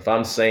lines, if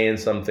I'm saying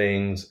some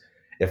things,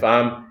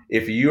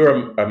 if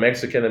you're a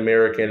Mexican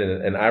American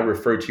and I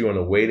refer to you in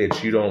a way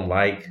that you don't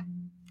like,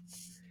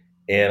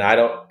 and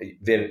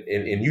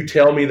and you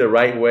tell me the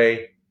right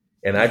way,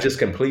 and I just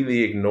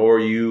completely ignore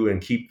you and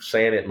keep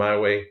saying it my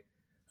way,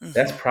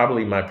 that's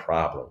probably my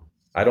problem.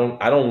 I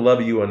don't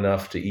love you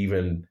enough to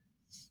even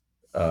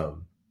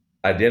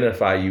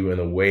identify you in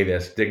a way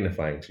that's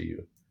dignifying to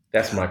you.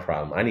 That's my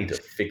problem. I need to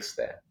fix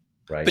that,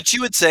 right? But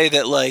you would say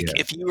that,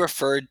 if you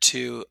referred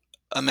to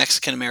a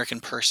Mexican American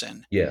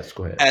person, yes,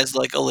 go ahead, as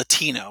like a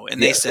Latino, and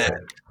they said,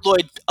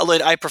 Lloyd,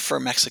 I prefer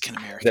Mexican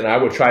American, then I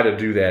would try to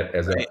do that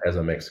as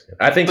a Mexican.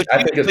 I think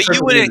you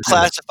wouldn't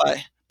classify.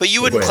 But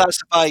you wouldn't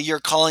classify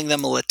you're calling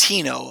them a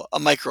Latino a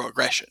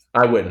microaggression.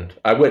 I wouldn't.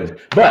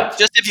 But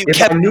just if you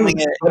kept doing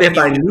it. But if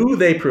I knew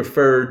they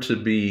preferred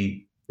to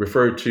be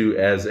referred to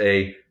as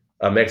a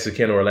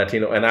Mexican or a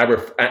Latino, and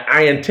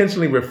I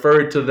intentionally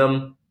referred to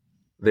them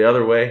the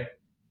other way,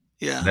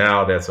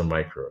 now that's a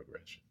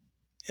microaggression.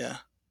 Yeah.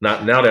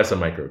 Now that's a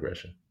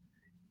microaggression,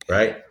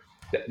 right?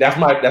 That's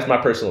my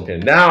personal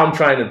opinion. Now I'm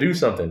trying to do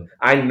something.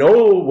 I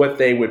know what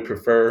they would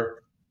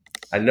prefer.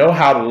 I know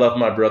how to love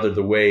my brother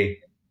the way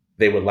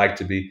they would like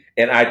to be.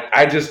 And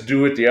I just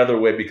do it the other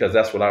way because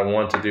that's what I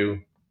want to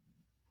do.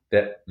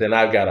 Then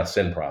I've got a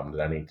sin problem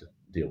that I need to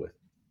deal with.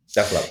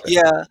 That's what I'm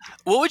saying. Yeah.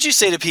 What would you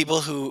say to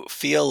people who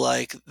feel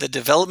like the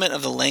development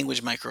of the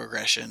language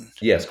microaggression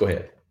Yes, go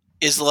ahead.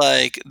 is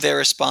like their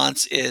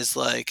response is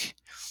like,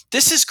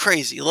 this is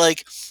crazy.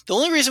 Like, the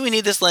only reason we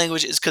need this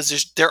language is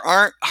because there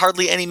aren't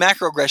hardly any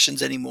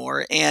macroaggressions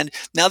anymore, and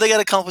now they got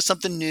to come up with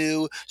something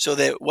new so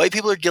that white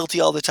people are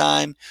guilty all the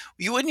time.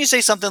 Wouldn't you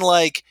say something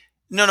like,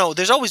 no,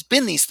 there's always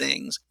been these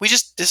things.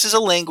 This is a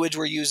language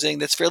we're using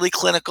that's fairly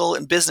clinical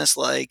and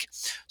businesslike,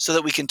 so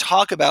that we can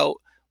talk about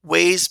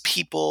ways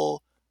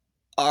people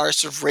are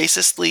sort of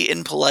racistly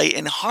impolite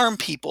and harm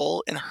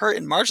people and hurt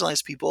and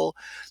marginalize people,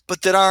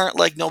 but that aren't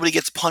like nobody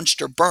gets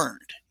punched or burned.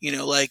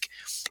 Like,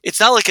 it's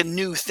not like a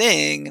new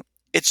thing.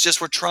 It's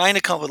just we're trying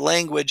to come up with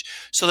language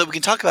so that we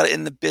can talk about it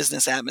in the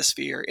business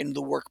atmosphere, in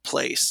the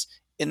workplace,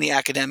 in the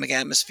academic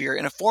atmosphere,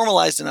 in a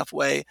formalized enough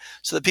way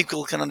so that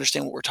people can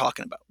understand what we're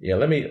talking about. Yeah,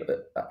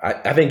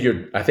 I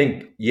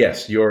think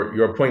yes,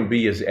 your point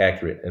B is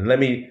accurate. And let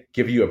me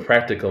give you a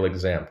practical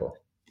example.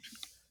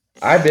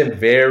 I've been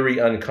very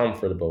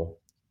uncomfortable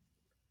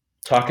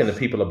talking to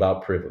people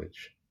about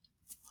privilege.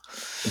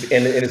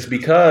 And it's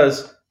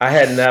because I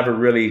had never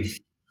really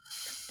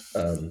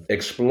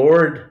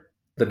explored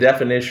the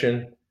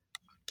definition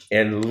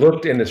and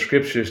looked in the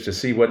scriptures to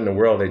see what in the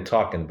world they're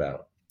talking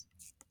about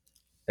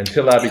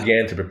until I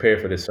began to prepare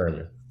for this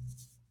sermon.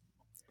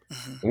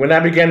 Mm-hmm. When I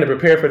began to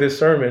prepare for this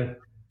sermon,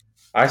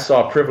 I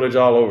saw privilege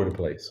all over the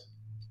place.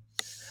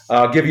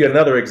 I'll give you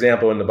another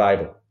example in the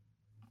Bible.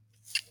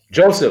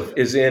 Joseph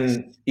is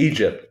in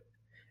Egypt,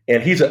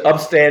 and he's an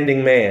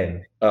upstanding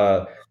man,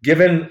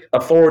 given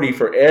authority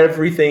for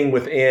everything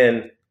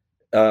within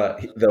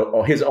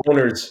his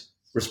owner's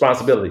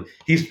responsibility.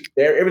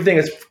 Everything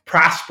is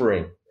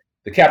prospering.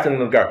 The captain of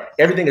the guard,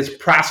 everything is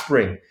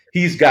prospering.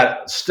 He's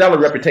got stellar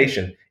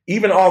reputation.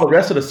 Even all the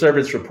rest of the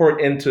servants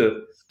report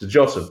into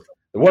Joseph.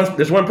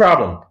 There's one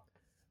problem.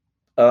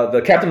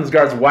 The captain of the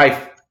guard's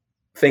wife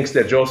thinks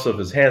that Joseph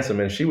is handsome,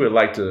 and she would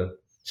like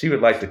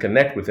to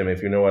connect with him,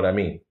 if you know what I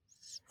mean.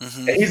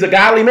 Mm-hmm. And he's a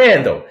godly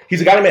man, though.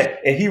 He's a godly man,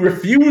 and he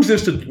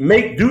refuses to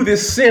do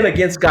this sin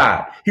against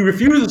God. He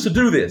refuses to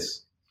do this.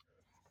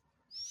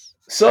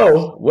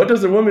 So what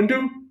does the woman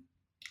do?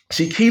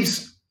 She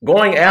keeps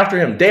going after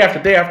him day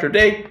after day after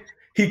day.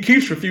 He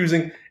keeps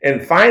refusing.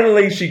 And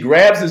finally, she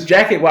grabs his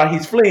jacket while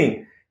he's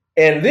fleeing.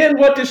 And then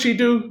what does she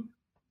do?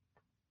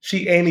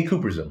 She Amy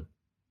Coopers him.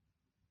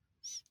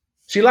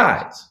 She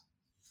lies.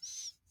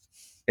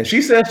 And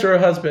she says to her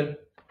husband,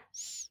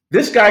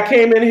 this guy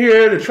came in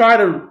here to try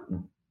to,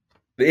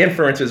 the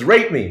inference is,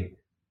 rape me.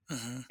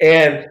 Mm-hmm.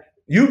 And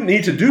you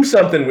need to do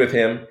something with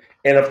him.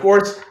 And of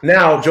course,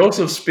 now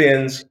Joseph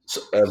spends,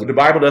 the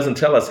Bible doesn't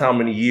tell us how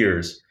many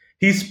years.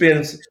 He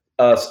spends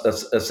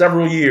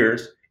several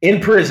years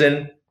in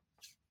prison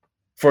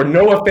for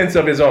no offense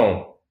of his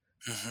own.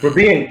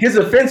 Mm-hmm. His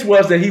offense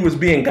was that he was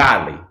being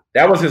godly.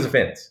 That was his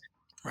offense.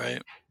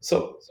 Right.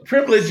 So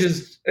privilege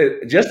is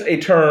just a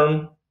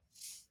term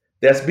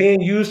that's being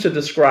used to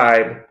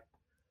describe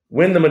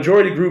when the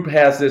majority group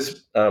has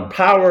this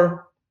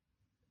power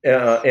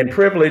and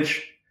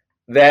privilege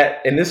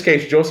that, in this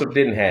case, Joseph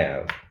didn't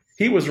have.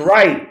 He was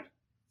right.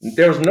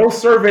 There was no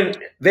servant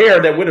there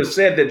that would have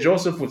said that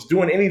Joseph was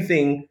doing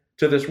anything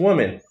to this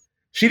woman.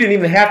 She didn't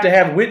even have to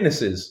have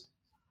witnesses.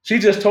 She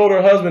just told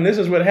her husband, this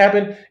is what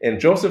happened, and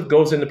Joseph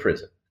goes into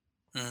prison.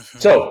 Mm-hmm.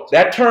 So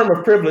that term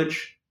of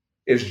privilege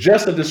is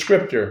just a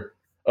descriptor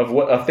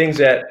of things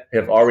that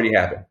have already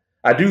happened.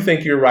 I do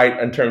think you're right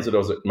in terms of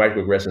those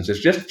microaggressions.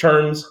 It's just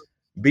terms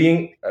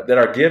that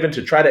are given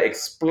to try to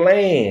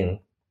explain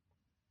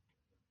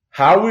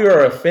how we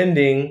are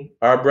offending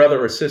our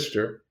brother or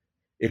sister.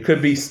 It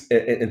could be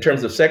in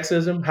terms of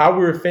sexism, how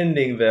we're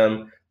offending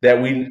them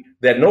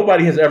that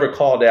nobody has ever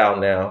called out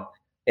now,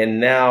 and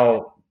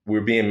now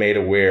we're being made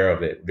aware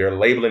of it. They're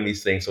labeling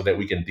these things so that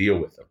we can deal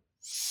with them.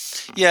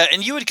 Yeah,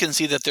 and you would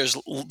concede that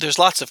there's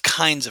lots of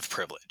kinds of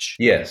privilege.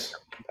 Yes.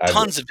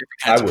 Tons of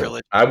different kinds of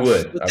privilege. I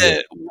would.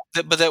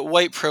 But that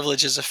white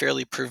privilege is a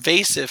fairly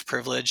pervasive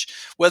privilege.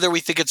 Whether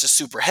we think it's a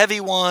super heavy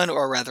one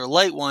or a rather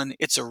light one,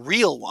 it's a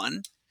real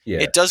one. Yeah.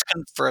 It does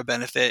confer a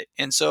benefit.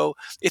 And so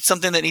it's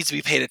something that needs to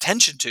be paid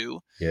attention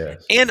to.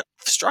 Yes. And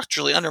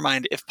structurally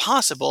undermined if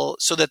possible,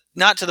 so that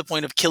not to the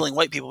point of killing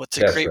white people, but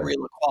to create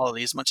real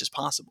equality as much as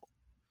possible.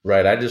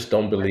 Right. I just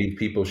don't believe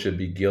people should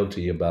be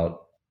guilty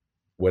about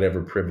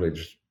whatever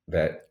privilege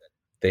that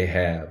they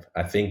have.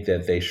 I think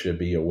that they should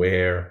be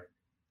aware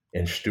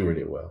and steward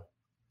it well.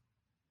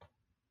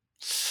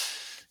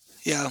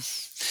 Yeah.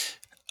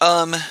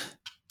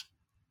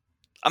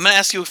 I'm going to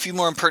ask you a few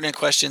more impertinent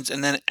questions,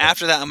 and then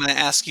after that, I'm going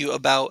to ask you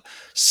about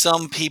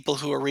some people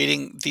who are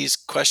reading these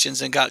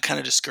questions and got kind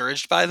of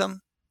discouraged by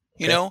them,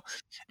 you know? Okay.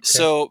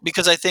 So,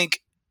 because I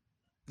think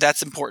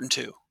that's important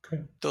too.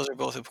 Okay. Those are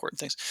both important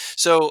things.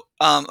 So,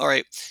 all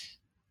right.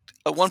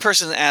 One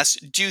person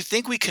asked, do you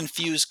think we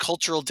confuse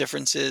cultural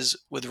differences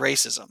with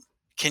racism?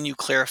 Can you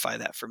clarify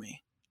that for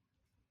me?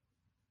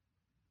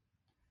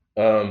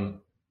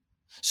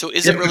 So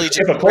is it really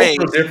just if a race?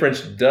 cultural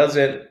difference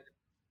doesn't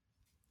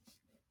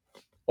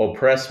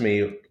oppress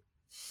me,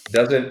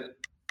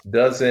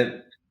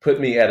 doesn't put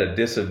me at a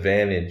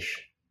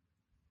disadvantage,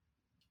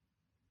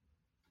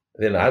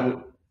 then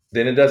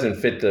it doesn't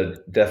fit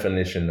the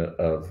definition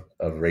of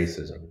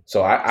racism.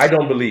 So I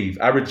don't believe,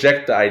 I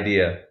reject the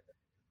idea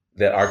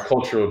that our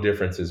cultural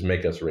differences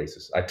make us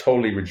racist. I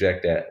totally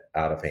reject that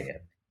out of hand.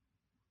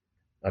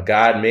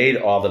 God made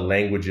all the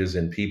languages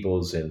and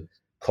peoples and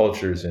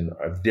cultures in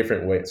a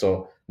different way.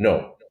 So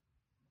no,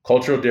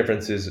 cultural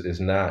differences is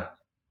not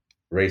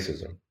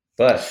racism.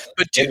 But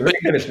let me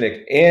finish,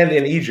 Nick. And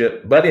in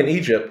Egypt,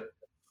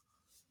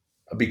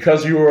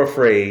 because you were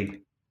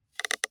afraid,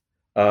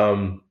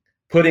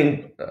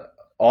 putting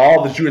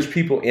all the Jewish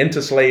people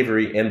into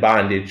slavery and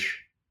bondage,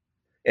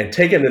 and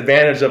taking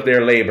advantage of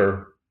their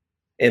labor,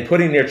 and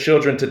putting their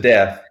children to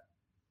death,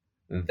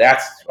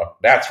 that's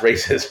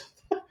racism.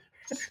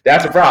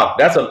 That's a problem.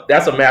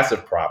 That's a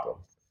massive problem.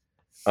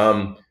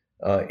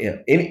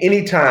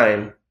 Any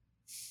time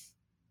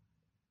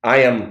I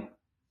am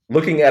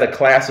looking at a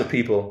class of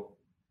people,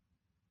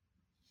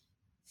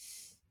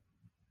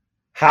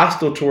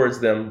 hostile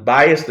towards them,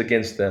 biased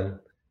against them,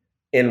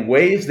 in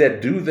ways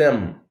that do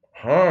them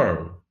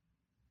harm,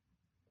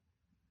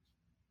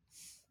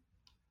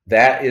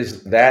 that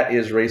is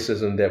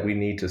racism that we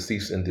need to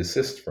cease and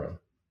desist from.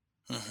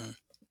 Mm-hmm.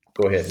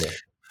 Go ahead, Nick.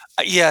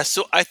 Yeah,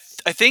 so I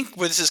think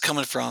where this is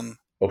coming from,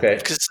 okay,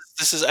 because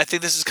I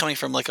think this is coming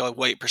from like a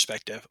white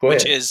perspective, Go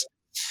which ahead. is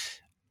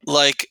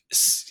like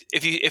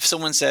if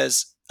someone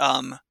says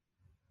let's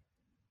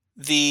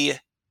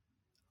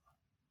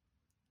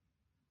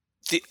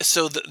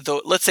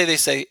say they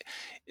say,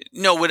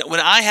 no, when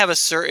I have a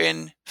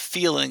certain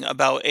feeling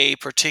about a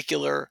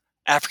particular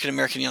African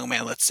American young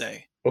man, let's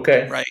say,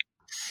 okay, right,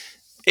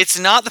 it's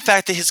not the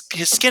fact that his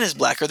skin is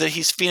black or that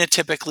he's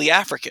phenotypically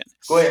African.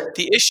 Go ahead.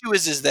 The issue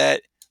is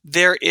that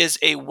there is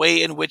a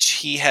way in which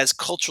he has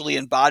culturally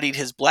embodied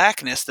his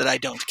blackness that I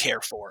don't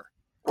care for,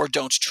 or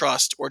don't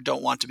trust, or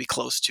don't want to be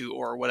close to,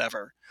 or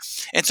whatever.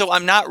 And so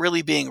I'm not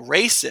really being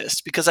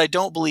racist because I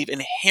don't believe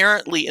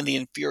inherently in the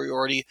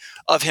inferiority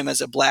of him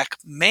as a black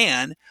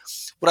man.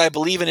 What I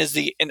believe in is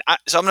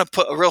so I'm going to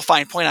put a real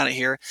fine point on it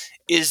here,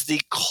 is the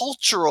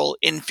cultural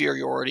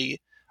inferiority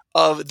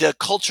of the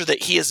culture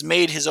that he has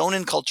made his own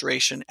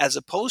enculturation, as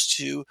opposed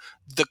to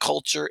the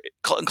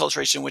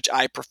enculturation which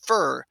I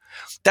prefer.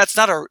 That's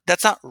not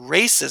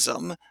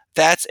racism.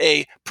 That's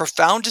a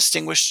profound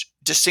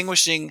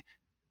distinguishing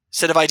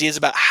set of ideas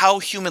about how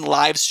human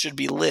lives should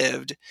be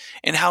lived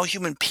and how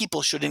human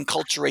people should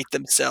enculturate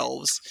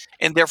themselves,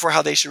 and therefore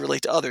how they should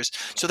relate to others.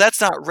 So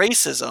that's not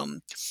racism.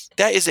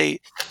 That is a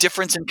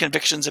difference in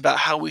convictions about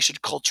how we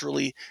should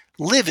culturally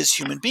live as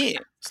human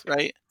beings,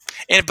 right?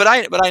 But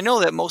I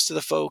know that most of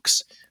the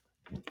folks,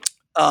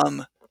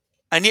 I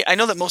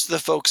know that most of the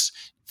folks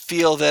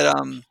feel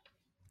that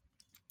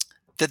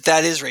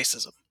that is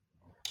racism.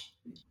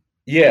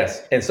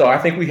 Yes, and so I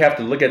think we have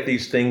to look at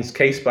these things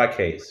case by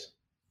case.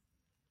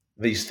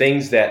 These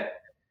things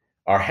that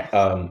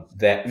are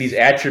that these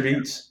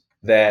attributes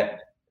that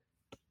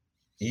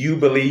you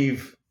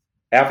believe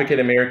African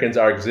Americans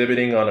are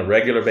exhibiting on a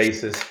regular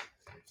basis,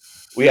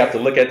 we have to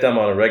look at them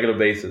on a regular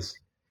basis,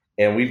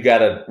 and we've got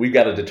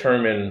to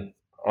determine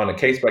on a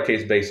case by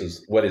case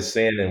basis what is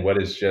sin and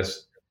what is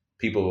just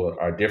people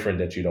are different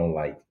that you don't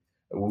like.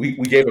 We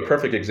gave a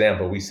perfect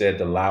example. We said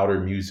the louder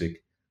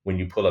music when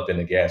you pull up in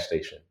a gas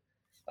station,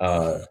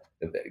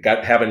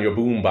 having your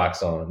boom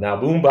box on. Now,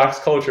 boom box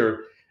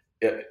culture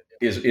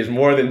is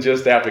more than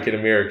just African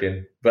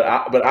American, but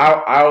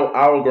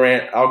I'll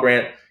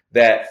grant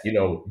that, you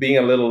know, being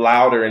a little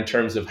louder in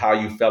terms of how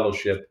you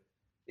fellowship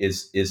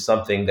is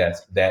something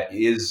that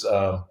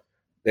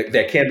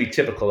can be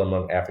typical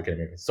among African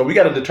Americans. So we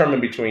got to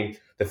determine between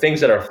the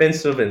things that are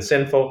offensive and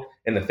sinful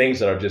and the things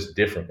that are just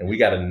different, and we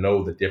got to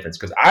know the difference.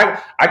 Because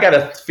I got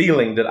a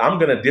feeling that I'm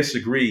going to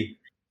disagree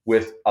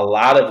with a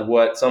lot of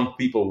what some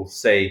people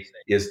say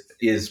is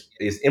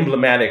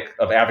emblematic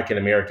of African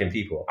American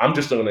people. I'm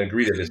just going to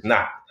agree that it's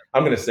not.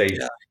 I'm going to say,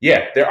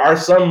 yeah, there are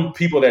some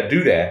people that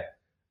do that,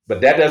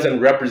 but that doesn't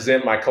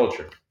represent my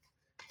culture.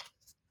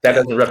 That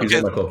doesn't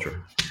represent my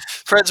culture.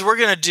 Friends, we're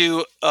going to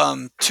do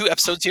 2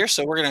 episodes here,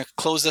 so we're going to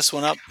close this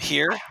one up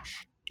here,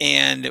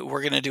 and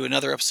we're going to do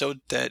another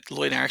episode that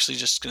Lloyd and I are actually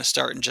just going to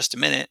start in just a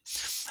minute.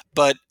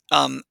 But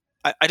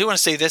I do want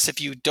to say this: if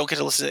you don't get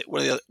to listen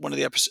to one of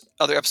the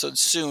other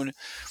episodes soon,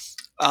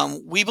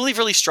 we believe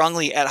really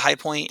strongly at High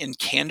Point in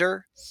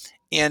candor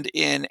and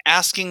in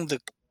asking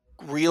the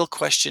real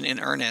question in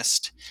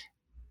earnest.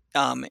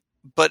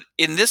 But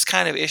in this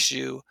kind of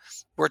issue,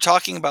 we're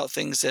talking about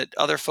things that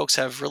other folks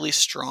have really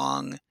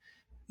strong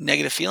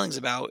negative feelings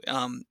about,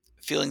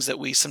 feelings that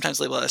we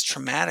sometimes label as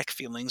traumatic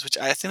feelings, which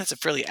I think that's a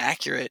fairly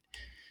accurate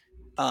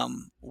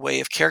way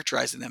of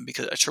characterizing them,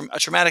 because a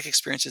traumatic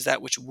experience is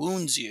that which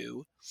wounds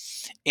you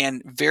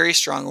and very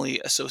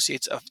strongly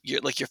associates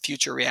your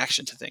future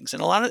reaction to things.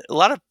 And a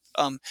lot of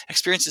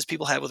experiences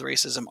people have with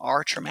racism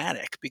are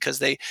traumatic because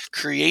they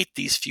create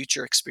these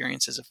future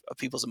experiences of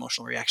people's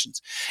emotional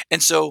reactions.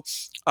 And so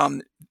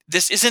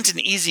this isn't an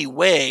easy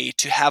way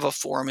to have a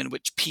forum in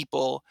which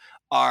people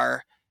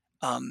are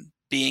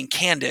being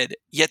candid,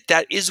 yet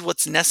that is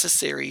what's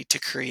necessary to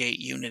create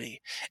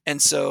unity.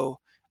 And so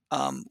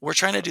we're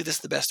trying to do this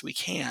the best we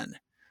can,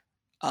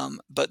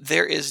 but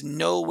there is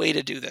no way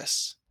to do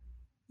this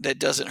that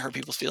doesn't hurt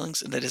people's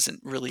feelings and that isn't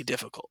really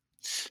difficult.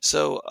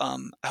 So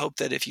I hope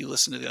that if you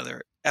listen to the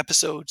other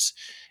episodes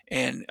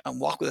and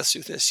walk with us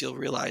through this, you'll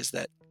realize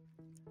that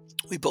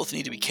we both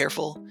need to be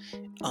careful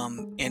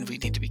and we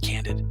need to be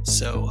candid.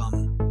 So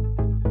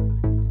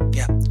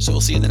so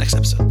we'll see you in the next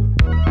episode.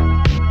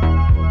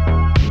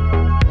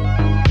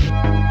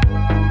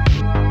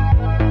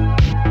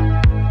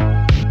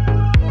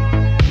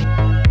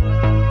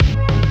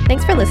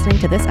 Thanks for listening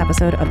to this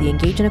episode of the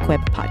Engage and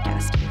Equip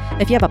podcast.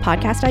 If you have a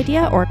podcast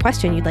idea or a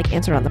question you'd like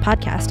answered on the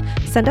podcast,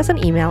 send us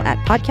an email at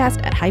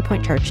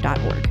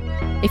podcast@highpointchurch.org.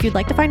 If you'd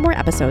like to find more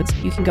episodes,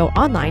 you can go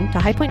online to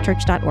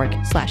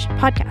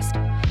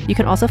highpointchurch.org/podcast. You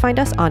can also find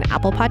us on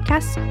Apple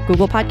Podcasts,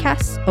 Google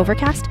Podcasts,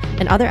 Overcast,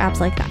 and other apps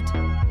like that.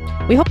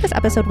 We hope this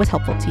episode was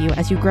helpful to you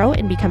as you grow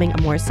in becoming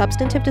a more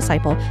substantive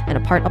disciple and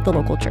a part of the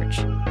local church.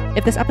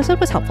 If this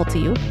episode was helpful to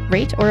you,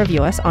 rate or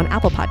review us on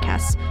Apple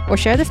Podcasts or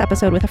share this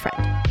episode with a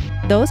friend.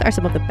 Those are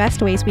some of the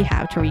best ways we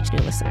have to reach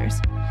new listeners.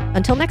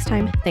 Until next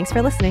time, thanks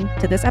for listening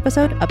to this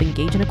episode of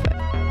Engage and Equip.